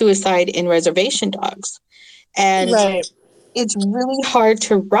with suicide in reservation dogs, and Right. it's really hard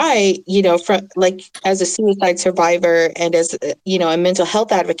to write. From like as a suicide survivor and as a mental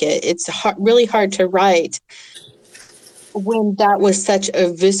health advocate, it's really hard to write when that was such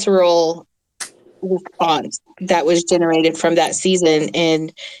a visceral response that was generated from that season,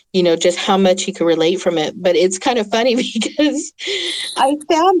 and just how much you could relate from it. But it's kind of funny because I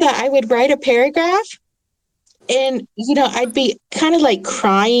found that I would write a paragraph and I'd be kind of like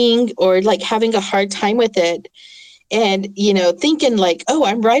crying or like having a hard time with it, and thinking like, oh,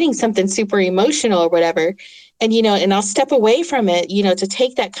 I'm writing something super emotional or whatever, and and I'll step away from it, to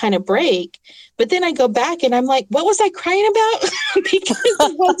take that kind of break. But then I go back and I'm like, what was I crying about? Because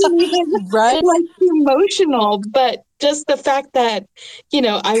it wasn't even Right. like emotional, but just the fact that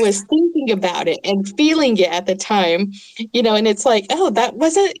I was thinking about it and feeling it at the time, and it's like, oh, that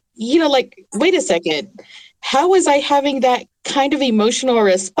wasn't, like, wait a second, how was I having that kind of emotional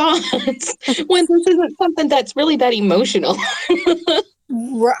response when this isn't something that's really that emotional?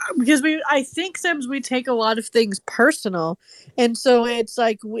 Because I think sometimes we take a lot of things personal, and so it's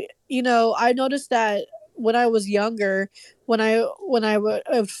like I noticed that when I was younger, when I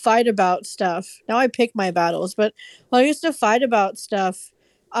would fight about stuff. Now I pick my battles, but when I used to fight about stuff,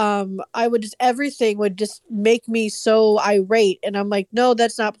 I would just everything would just make me so irate, and I'm like, no,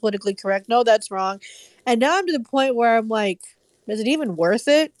 that's not politically correct. No, that's wrong. And now I'm to the point where I'm like, is it even worth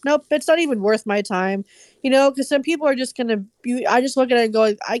it? Nope, it's not even worth my time. Because some people are just gonna. I just look at it and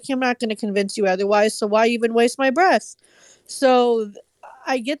go, I'm not gonna convince you otherwise. So why even waste my breath? So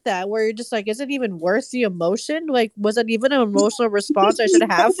I get that where you're just like, is it even worth the emotion? Like, was it even an emotional response I should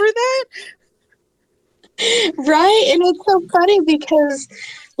have for that? Right? And it's so funny because,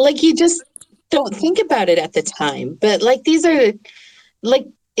 like, you just don't think about it at the time. But, like, these are, like,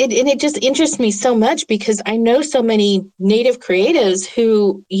 and it just interests me so much because I know so many native creatives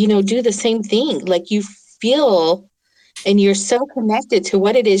who, do the same thing. Like, you feel and you're so connected to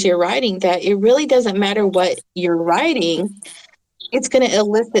what it is you're writing that it really doesn't matter what you're writing, it's going to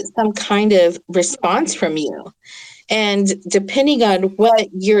elicit some kind of response from you. And depending on what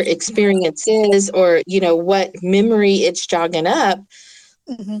your experience is or, what memory it's jogging up,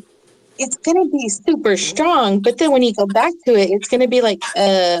 Mm-hmm. it's going to be super strong. But then when you go back to it, it's going to be like,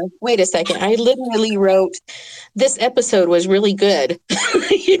 wait a second. I literally wrote this episode was really good, and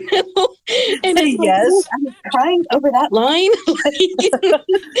it's like, Yes. I was crying over that line.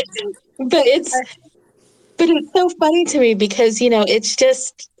 but it's, but it's so funny to me because, it's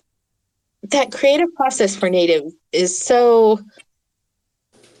just that creative process for native is so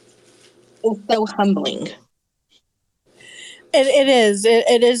humbling. It is.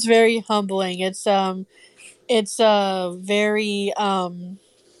 It is very humbling. It's very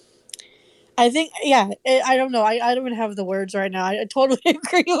I think, yeah, I don't know. I don't even have the words right now. I totally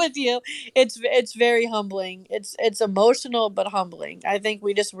agree with you. It's very humbling. It's emotional but humbling. I think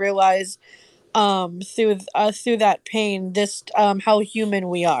we just realize through that pain just how human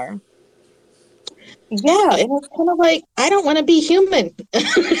we are. Yeah, and it's kind of like I don't want to be human.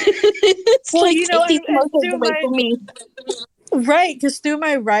 It's Well, like you know, take these and emotions through away my from me. right, because through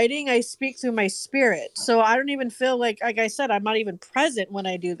my writing, I speak through my spirit. So I don't even feel like I said, I'm not even present when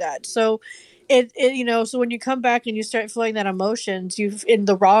I do that. So so when you come back and you start feeling that emotions, you in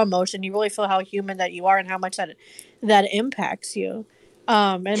the raw emotion, you really feel how human that you are and how much that impacts you.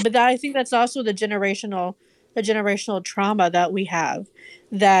 But I think that's also the generational trauma that we have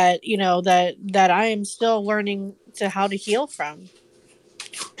that that I am still learning to how to heal from.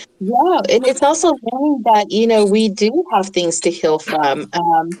 Yeah, and it's also learning that, we do have things to heal from.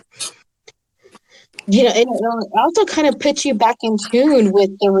 And it also kind of puts you back in tune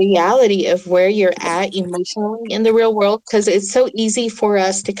with the reality of where you're at emotionally in the real world, because it's so easy for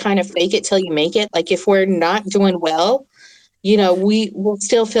us to kind of fake it till you make it. Like if we're not doing well, we will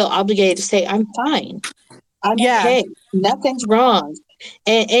still feel obligated to say, I'm fine. I'm Yeah. okay. Nothing's wrong.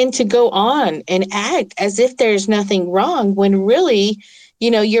 And to go on and act as if there's nothing wrong when really,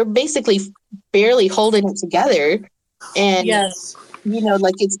 you're basically barely holding it together. And, Yes.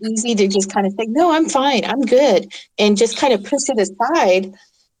 like it's easy to just kind of say, no, I'm fine. I'm good. And just kind of push it aside.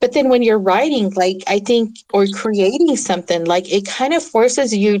 But then when you're writing, like I think, or creating something, like it kind of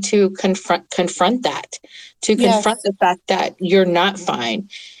forces you to confront that, to confront Yes. the fact that you're not fine.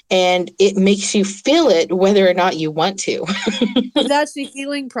 And it makes you feel it whether or not you want to. But that's the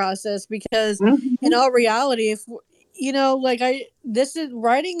healing process because in Mhm. all reality, if like this is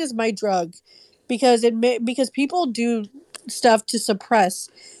writing is my drug because because people do stuff to suppress,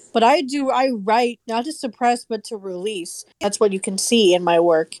 but I write not to suppress but to release. That's what you can see in my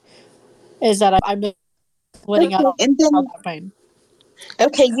work is that I'm just letting out Okay. And all then, that pain.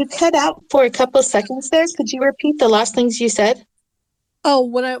 okay, you cut out for a couple seconds there. Could you repeat the last things you said? Oh,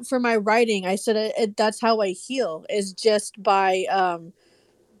 when I for my writing, I said that's how I heal is just by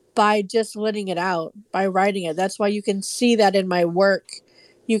just letting it out, by writing it. That's why you can see that in my work.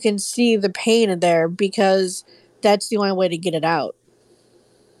 You can see the pain in there because that's the only way to get it out.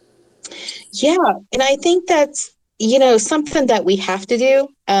 Yeah. And I think that's, something that we have to do.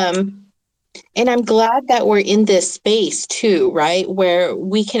 And I'm glad that we're in this space too, right? Where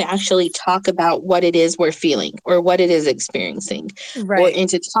we can actually talk about what it is we're feeling or what it is experiencing, or Right. and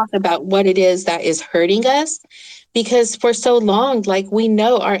to talk about what it is that is hurting us. Because for so long, like we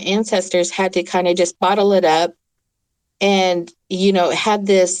know our ancestors had to kind of just bottle it up and, had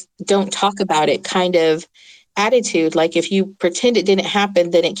this don't talk about it kind of attitude. Like if you pretend it didn't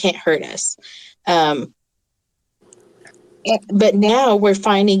happen, then it can't hurt us. Um, but now we're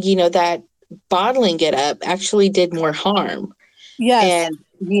finding, that bottling it up actually did more harm. Yes.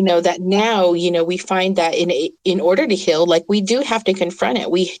 And that now we find that in order to heal, like we do have to confront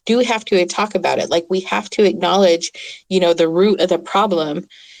it, we do have to talk about it, like we have to acknowledge the root of the problem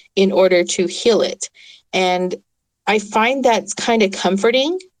in order to heal it. And I find that's kind of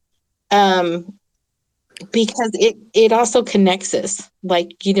comforting, um because it also connects us,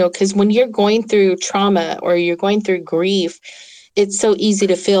 like because when you're going through trauma or you're going through grief, it's so easy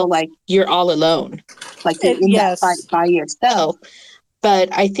to feel like you're all alone, like you're in that fight Yes. by yourself. But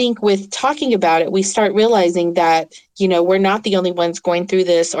I think with talking about it, we start realizing that, we're not the only ones going through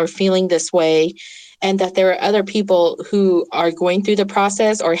this or feeling this way, and that there are other people who are going through the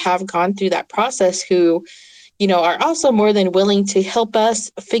process or have gone through that process who, are also more than willing to help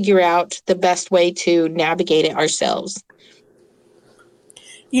us figure out the best way to navigate it ourselves.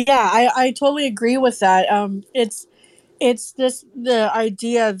 Yeah, I totally agree with that. It's this the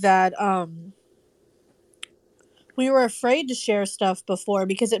idea that we were afraid to share stuff before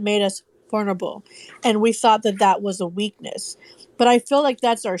because it made us vulnerable and we thought that that was a weakness. But I feel like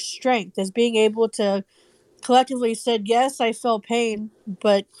that's our strength is being able to collectively said, yes, I feel pain,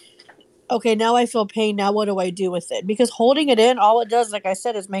 but okay, now I feel pain. Now what do I do with it? Because holding it in, all it does, like I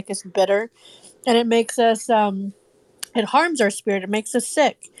said, is make us bitter, and it makes us it harms our spirit. It makes us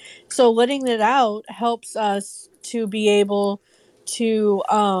sick. So letting it out helps us to be able to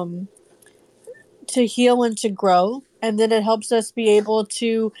heal and to grow, and then it helps us be able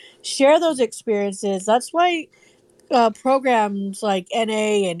to share those experiences. That's why programs like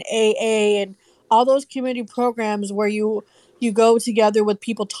NA and AA and all those community programs where you go together with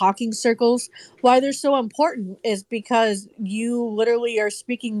people talking circles, why they're so important is because you literally are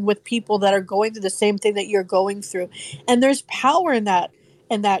speaking with people that are going through the same thing that you're going through, and there's power in that.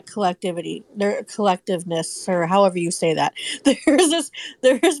 and that collectivity, their collectiveness, or however you say that.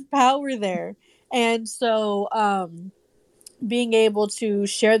 There's power there. And so being able to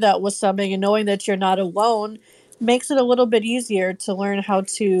share that with somebody and knowing that you're not alone makes it a little bit easier to learn how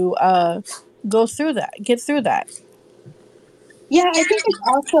to go through that, get through that. Yeah, I think it's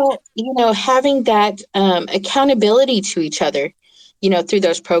also, having that accountability to each other, through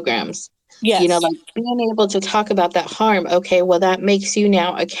those programs. Yes. Like being able to talk about that harm. Okay, well, that makes you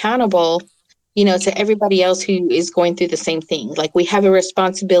now accountable, to everybody else who is going through the same thing. Like we have a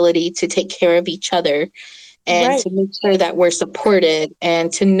responsibility to take care of each other and Right. to make sure that we're supported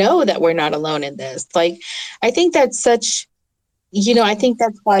and to know that we're not alone in this. Like, I think that's such, I think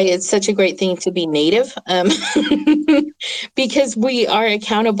that's why it's such a great thing to be Native, because we are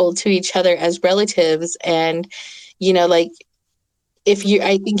accountable to each other as relatives. And, like,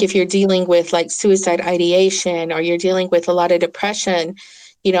 I think if you're dealing with like suicide ideation or you're dealing with a lot of depression,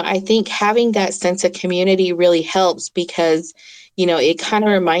 I think having that sense of community really helps because, it kind of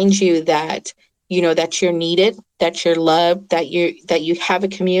reminds you that, that you're needed, that you're loved, that you have a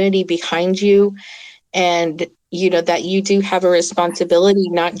community behind you, and, that you do have a responsibility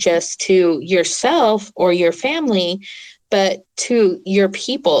not just to yourself or your family, but to your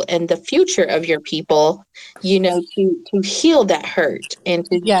people and the future of your people, to heal that hurt and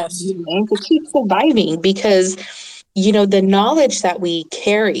to, Yes. and to keep surviving because, the knowledge that we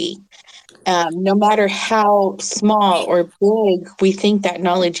carry, no matter how small or big we think that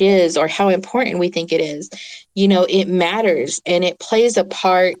knowledge is or how important we think it is, it matters and it plays a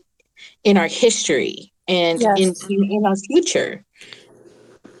part in our history and in, Yes. in our future.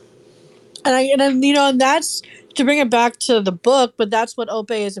 And that's to bring it back to the book, but that's what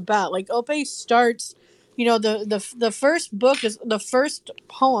Ope is about. Like Ope starts, the first book is the first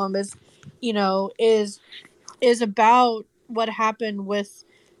poem is, is about what happened with,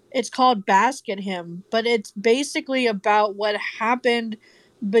 it's called Basket Hymn, but it's basically about what happened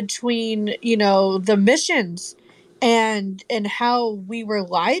between, the missions and how we were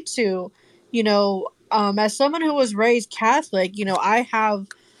lied to, as someone who was raised Catholic, I have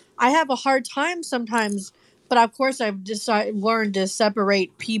a hard time sometimes, but of course I've decided learned to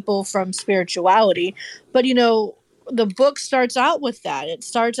separate people from spirituality. But the book starts out with that. It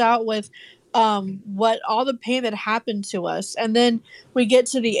starts out with what all the pain that happened to us, and then we get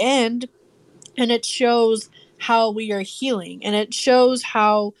to the end, and it shows how we are healing, and it shows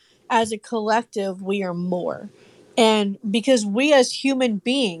how, as a collective, we are more. And because we as human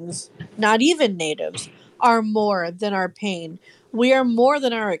beings, not even natives, are more than our pain. We are more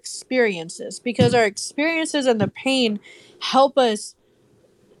than our experiences because our experiences and the pain help us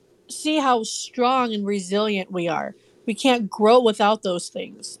see how strong and resilient we are. We can't grow without those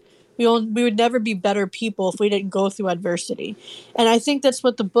things. We would never be better people if we didn't go through adversity. And I think that's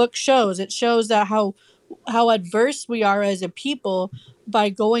what the book shows. It shows that how adverse we are as a people by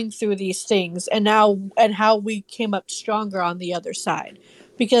going through these things, and how we came up stronger on the other side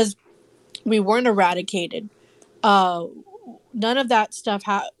because we weren't eradicated. Uh, None of that stuff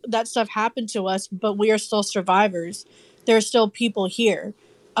happened to us, but we are still survivors. There are still people here.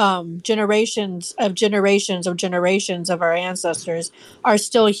 Generations of our ancestors are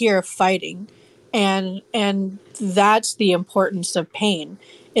still here fighting, and that's the importance of pain,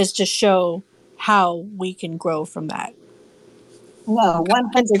 is to show how we can grow from that. No,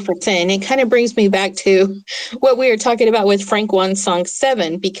 100%. It kind of brings me back to what we were talking about with Frank One's song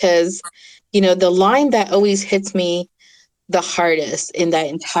 7, because, the line that always hits me the hardest in that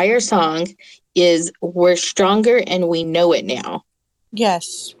entire song is "We're stronger and we know it now."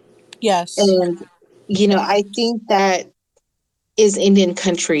 Yes. Yes. And, I think that is Indian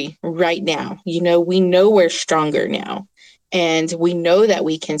country right now. We know we're stronger now. And we know that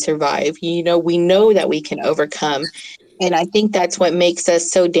we can survive. We know that we can overcome. And I think that's what makes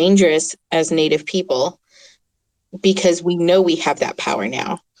us so dangerous as Native people, because we know we have that power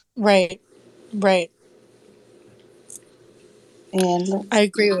now. Right. Right. And I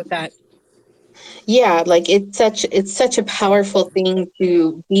agree with that. yeah, like it's such a powerful thing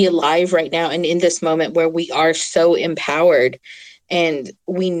to be alive right now and in this moment where we are so empowered, and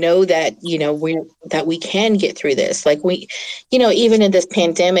we know that we can get through this. Like we, even in this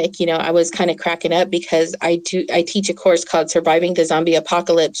pandemic, I was kind of cracking up because I teach a course called Surviving the Zombie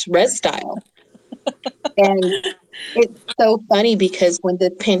Apocalypse Res Style. And it's so funny because when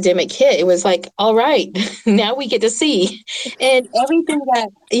the pandemic hit, it was like, all right, now we get to see. And everything that,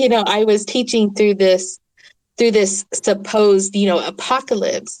 I was teaching through this supposed,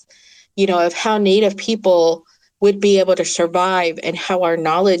 apocalypse, of how Native people, would be able to survive and how our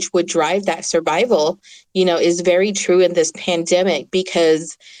knowledge would drive that survival, is very true in this pandemic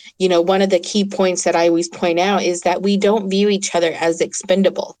because, one of the key points that I always point out is that we don't view each other as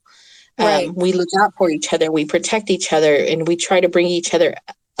expendable. Right. We look out for each other, we protect each other, and we try to bring each other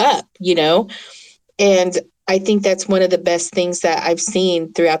up, And I think that's one of the best things that I've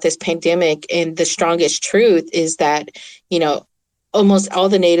seen throughout this pandemic. And the strongest truth is that, almost all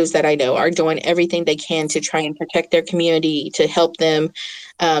the natives that I know are doing everything they can to try and protect their community, to help them,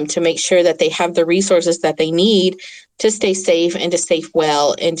 to make sure that they have the resources that they need to stay safe and to stay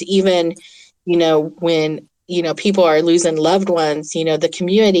well. And even, when, people are losing loved ones, the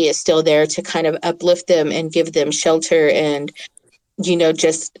community is still there to kind of uplift them and give them shelter and,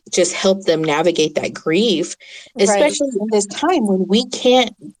 just help them navigate that grief, especially in this time when we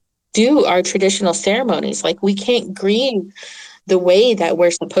can't do our traditional ceremonies. Like we can't grieve the way that we're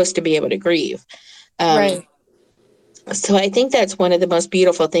supposed to be able to grieve. Right. So I think that's one of the most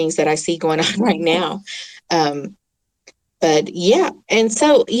beautiful things that I see going on right now. But yeah, and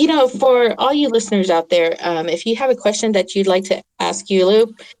so, for all you listeners out there, if you have a question that you'd like to ask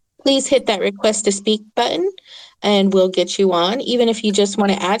Yulu, please hit that request to speak button and we'll get you on. Even if you just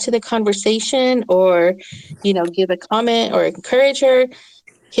want to add to the conversation or, give a comment or encourage her,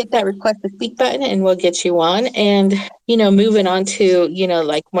 hit that request to speak button and we'll get you on. And, moving on to,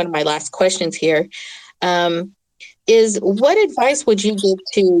 like one of my last questions here, is what advice would you give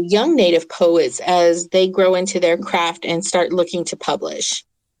to young Native poets as they grow into their craft and start looking to publish?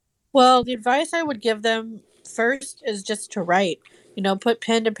 Well, the advice I would give them first is just to write. Put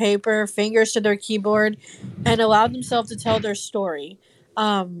pen to paper, fingers to their keyboard, and allow themselves to tell their story.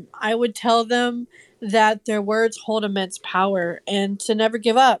 I would tell them that their words hold immense power and to never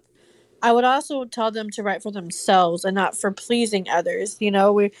give up. I would also tell them to write for themselves and not for pleasing others.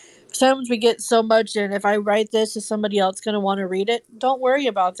 We sometimes we get so much in, if I write this, is somebody else going to want to read it? Don't worry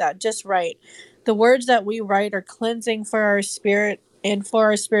about that. Just write. The words that we write are cleansing for our spirit and for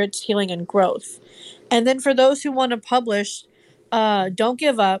our spirit's healing and growth. And then for those who want to publish, don't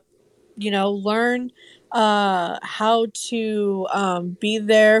give up. Learn how to be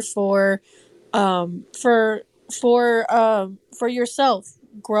there for for yourself.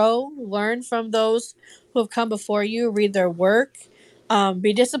 Grow, learn from those who have come before you, read their work,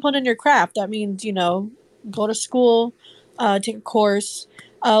 be disciplined in your craft. That means, go to school, take a course,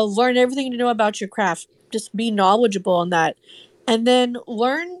 learn everything you know about your craft. Just be knowledgeable on that. And then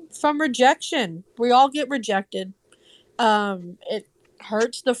learn from rejection. We all get rejected. It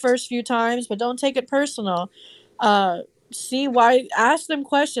hurts the first few times, but don't take it personal. See why, ask them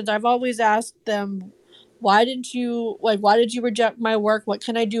questions. I've always asked them, why did you reject my work? What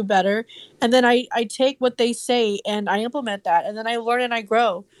can I do better? And then I take what they say and I implement that, and then I learn and I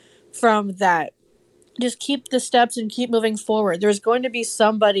grow from that. Just keep the steps and keep moving forward. There's going to be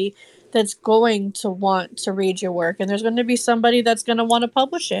somebody that's going to want to read your work, and there's going to be somebody that's going to want to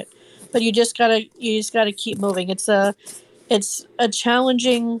publish it. But you just gotta keep moving. It's a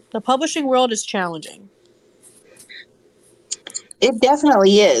challenging, the publishing world is challenging. It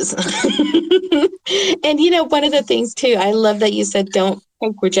definitely is. And, one of the things too, I love that you said, don't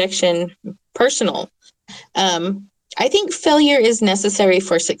take rejection personal. I think failure is necessary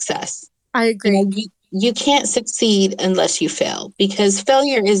for success. I agree. You can't succeed unless you fail, because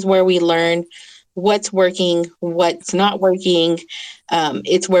failure is where we learn what's working, what's not working.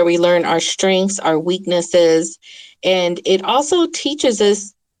 It's where we learn our strengths, our weaknesses. And it also teaches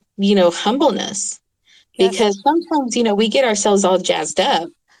us, humbleness. Yes. Because sometimes, we get ourselves all jazzed up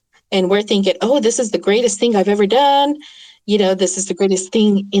and we're thinking, oh, this is the greatest thing I've ever done. This is the greatest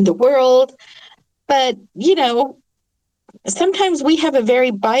thing in the world. But, sometimes we have a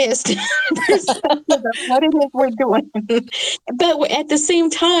very biased perspective of what it is we're doing. But at the same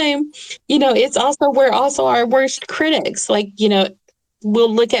time, we're also our worst critics. Like,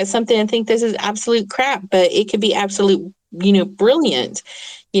 we'll look at something and think this is absolute crap, but it could be absolute, brilliant.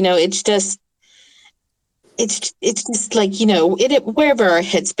 It's just like, wherever our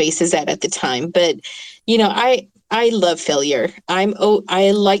headspace is at the time. But, I love failure. I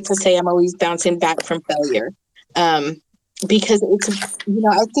like to say I'm always bouncing back from failure. Because it's,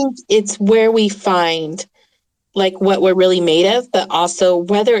 I think it's where we find like what we're really made of, but also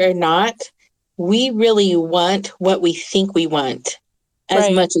whether or not we really want what we think we want as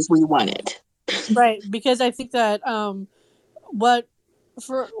Right. much as we want it. Right. Because I think that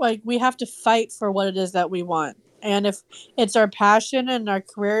we have to fight for what it is that we want. And if it's our passion and our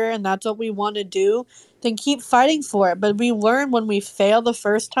career and that's what we want to do, then keep fighting for it. But we learn when we fail the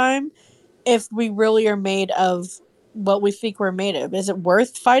first time if we really are made of what we think we're made of. Is it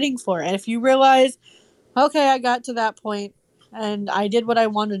worth fighting for? And if you realize Okay, I got to that point, and I did what I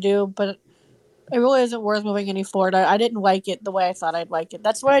wanted to do, but it really isn't worth moving any forward. I didn't like it the way I thought I'd like it.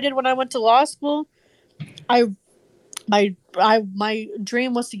 That's what I did when I went to law school. I my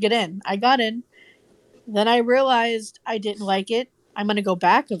dream was to get in. I got in. Then I realized I didn't like it. I'm going to go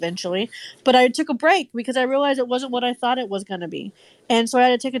back eventually, but I took a break because I realized it wasn't what I thought it was going to be. And so I had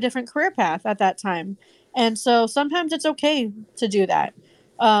to take a different career path at that time. And so sometimes it's okay to do that.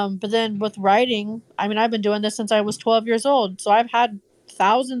 But then with writing, I mean, I've been doing this since I was 12 years old. So I've had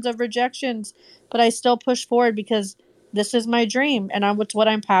thousands of rejections, but I still push forward because this is my dream and it's what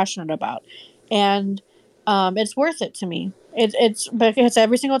I'm passionate about. And it's worth it to me. It's because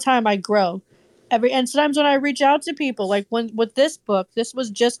every single time I grow and sometimes when I reach out to people, like when with this book, this was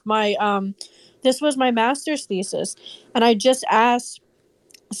my master's thesis, and I just asked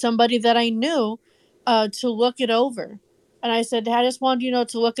somebody that I knew to look it over, and I said I just wanted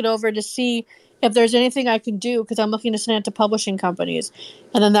to look it over to see if there's anything I can do because I'm looking to send it to publishing companies,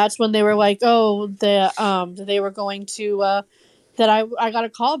 and then that's when they were like, oh, they were going to that I got a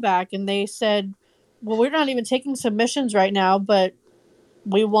call back and they said, well, we're not even taking submissions right now, but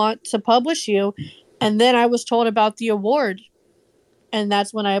we want to publish you. And then I was told about the award, and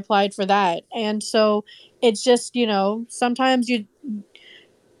that's when I applied for that. And so it's just, sometimes it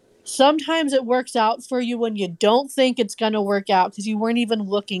works out for you when you don't think it's going to work out because you weren't even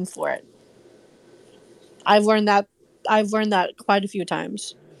looking for it. I've learned that quite a few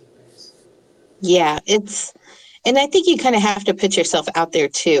times. Yeah, and I think you kind of have to put yourself out there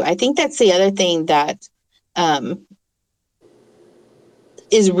too. I think that's the other thing that um,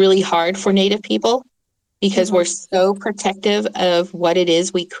 is really hard for Native people because we're so protective of what it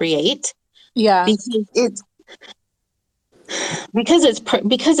is we create Yeah. because because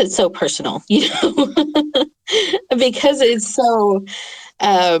it's so personal, because it's so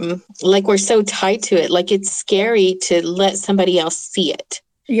like we're so tied to it. Like it's scary to let somebody else see it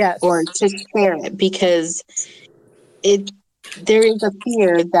Yes. or to share it because there is a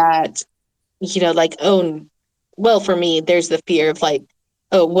fear that like, oh, well, for me there's the fear of like,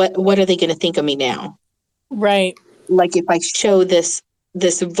 oh, what are they going to think of me now, Right. like if I show this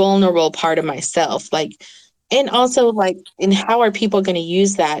vulnerable part of myself, like, and also like, and how are people going to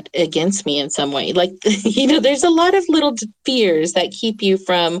use that against me in some way, like there's a lot of little fears that keep you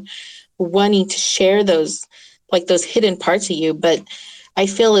from wanting to share those, like those hidden parts of you. But I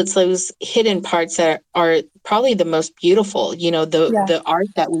feel it's those hidden parts that are probably the most beautiful, Yeah. the art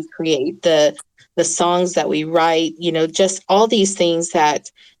that we create, the songs that we write, just all these things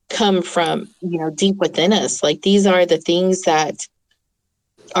that come from, deep within us. Like these are the things that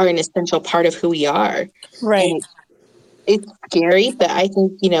are an essential part of who we are. Right. And it's scary, but I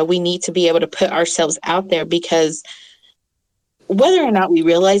think, we need to be able to put ourselves out there because whether or not we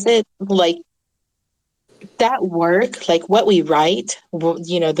realize it, like that work, like what we write,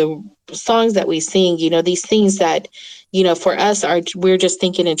 the songs that we sing, these things that, for us are, we're just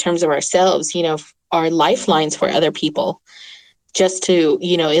thinking in terms of ourselves, are lifelines for other people, just to,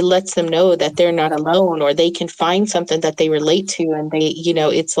 it lets them know that they're not alone, or they can find something that they relate to. And they,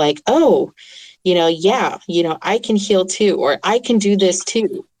 it's like, oh, yeah, I can heal too, or I can do this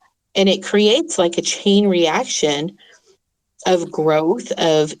too. And it creates like a chain reaction of growth,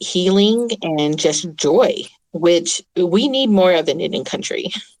 of healing, and just joy, which we need more of in Indian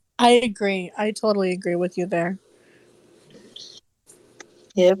country. I agree. I totally agree with you there.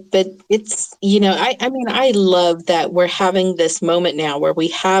 Yeah, but it's, I mean, I love that we're having this moment now where we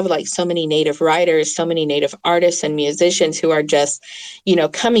have like so many Native writers, so many Native artists and musicians who are just,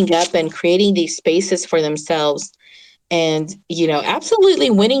 coming up and creating these spaces for themselves and, absolutely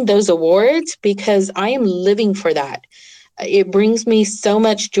winning those awards, because I am living for that. It brings me so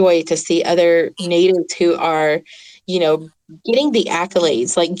much joy to see other natives who are, getting the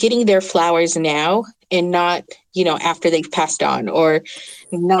accolades, like getting their flowers now and not, after they've passed on, or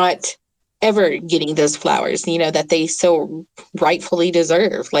not ever getting those flowers, that they so rightfully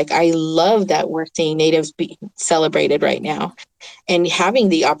deserve. Like, I love that we're seeing natives be celebrated right now and having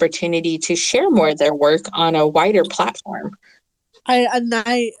the opportunity to share more of their work on a wider platform.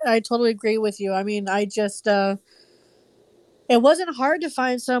 I totally agree with you. I mean, I just it wasn't hard to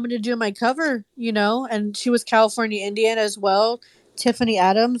find someone to do my cover, and she was California Indian as well. Tiffany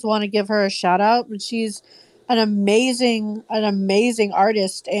Adams, want to give her a shout out. But she's an amazing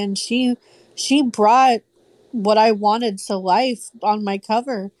artist, and she brought what I wanted to life on my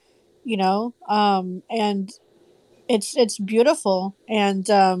cover, and it's beautiful. And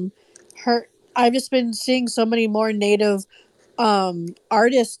her I've just been seeing so many more native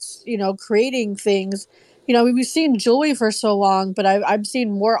artists, creating things, we've seen jewelry for so long, but I've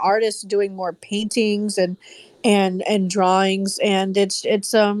seen more artists doing more paintings and drawings, and it's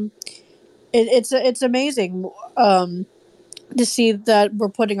amazing to see that we're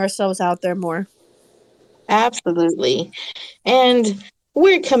putting ourselves out there more. Absolutely. And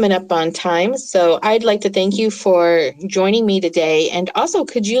we're coming up on time, so I'd like to thank you for joining me today. And also,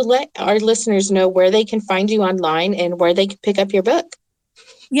 could you let our listeners know where they can find you online and where they can pick up your book?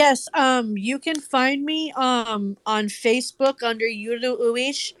 Yes, you can find me on Facebook under Yulu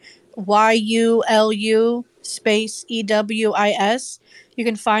Uish, YULU space EWIS. You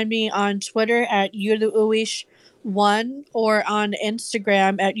can find me on Twitter at Yulu Uish 1 or on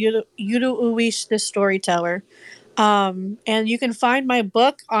Instagram at Yulu Uish the Storyteller. And you can find my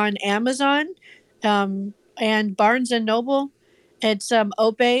book on Amazon and Barnes and Noble. It's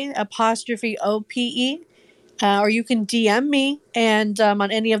Ope apostrophe OPE. Or you can DM me and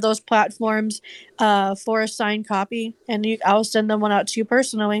on any of those platforms for a signed copy, and I'll send them one out to you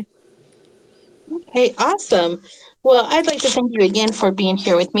personally. Hey, awesome. Well, I'd like to thank you again for being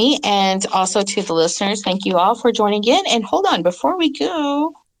here with me, and also to the listeners, thank you all for joining in. And hold on, before we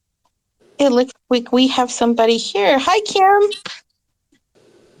go, it looks like we have somebody here. Hi, Kim.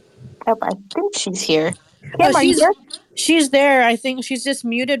 Oh, I think she's here. Kim, are you there? She's there. I think she's just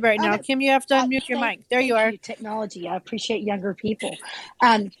muted right now. Kim, you have to unmute your mic. There you are. Technology. I appreciate younger people.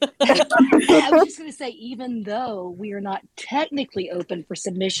 I was just going to say, even though we are not technically open for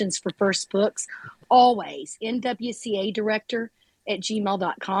submissions for first books, always NWCA director at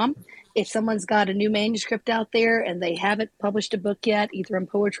gmail.com. If someone's got a new manuscript out there and they haven't published a book yet, either in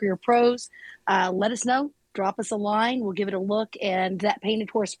poetry or prose, let us know. Drop us a line. We'll give it a look. And that Painted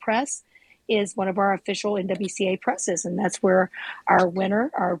Horse Press is one of our official NWCA presses, and that's where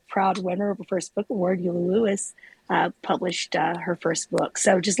our proud winner of the first book award, Eula Lewis, published her first book.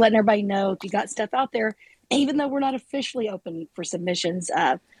 So just letting everybody know, if you got stuff out there, even though we're not officially open for submissions,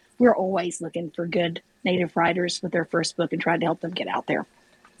 we're always looking for good Native writers with their first book and trying to help them get out there.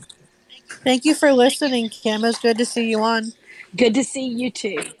 Thank you for listening, Kim. It's good to see you on. Good to see you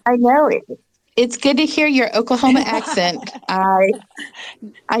too. I know it. It's good to hear your Oklahoma accent.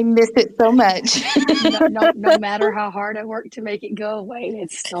 I miss it so much. No matter how hard I work to make it go away,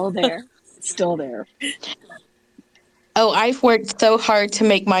 it's still there. It's still there. Oh, I've worked so hard to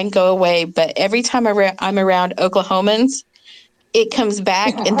make mine go away, but every time I'm around Oklahomans, it comes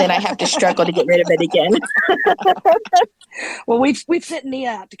back, and then I have to struggle to get rid of it again. Well, we've sent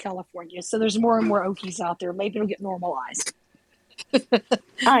Nia out to California, so there's more and more Okies out there. Maybe it'll get normalized.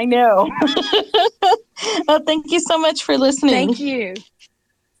 I know. Well, thank you so much for listening. Thank you.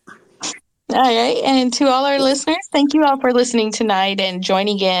 All right. And to all our listeners, thank you all for listening tonight and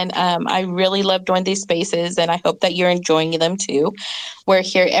joining in. I really love doing these spaces, and I hope that you're enjoying them too. We're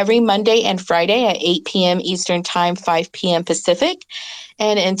here every Monday and Friday at 8 p.m. Eastern Time, 5 p.m. Pacific.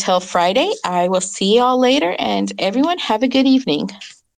 And until Friday, I will see you all later, and everyone have a good evening.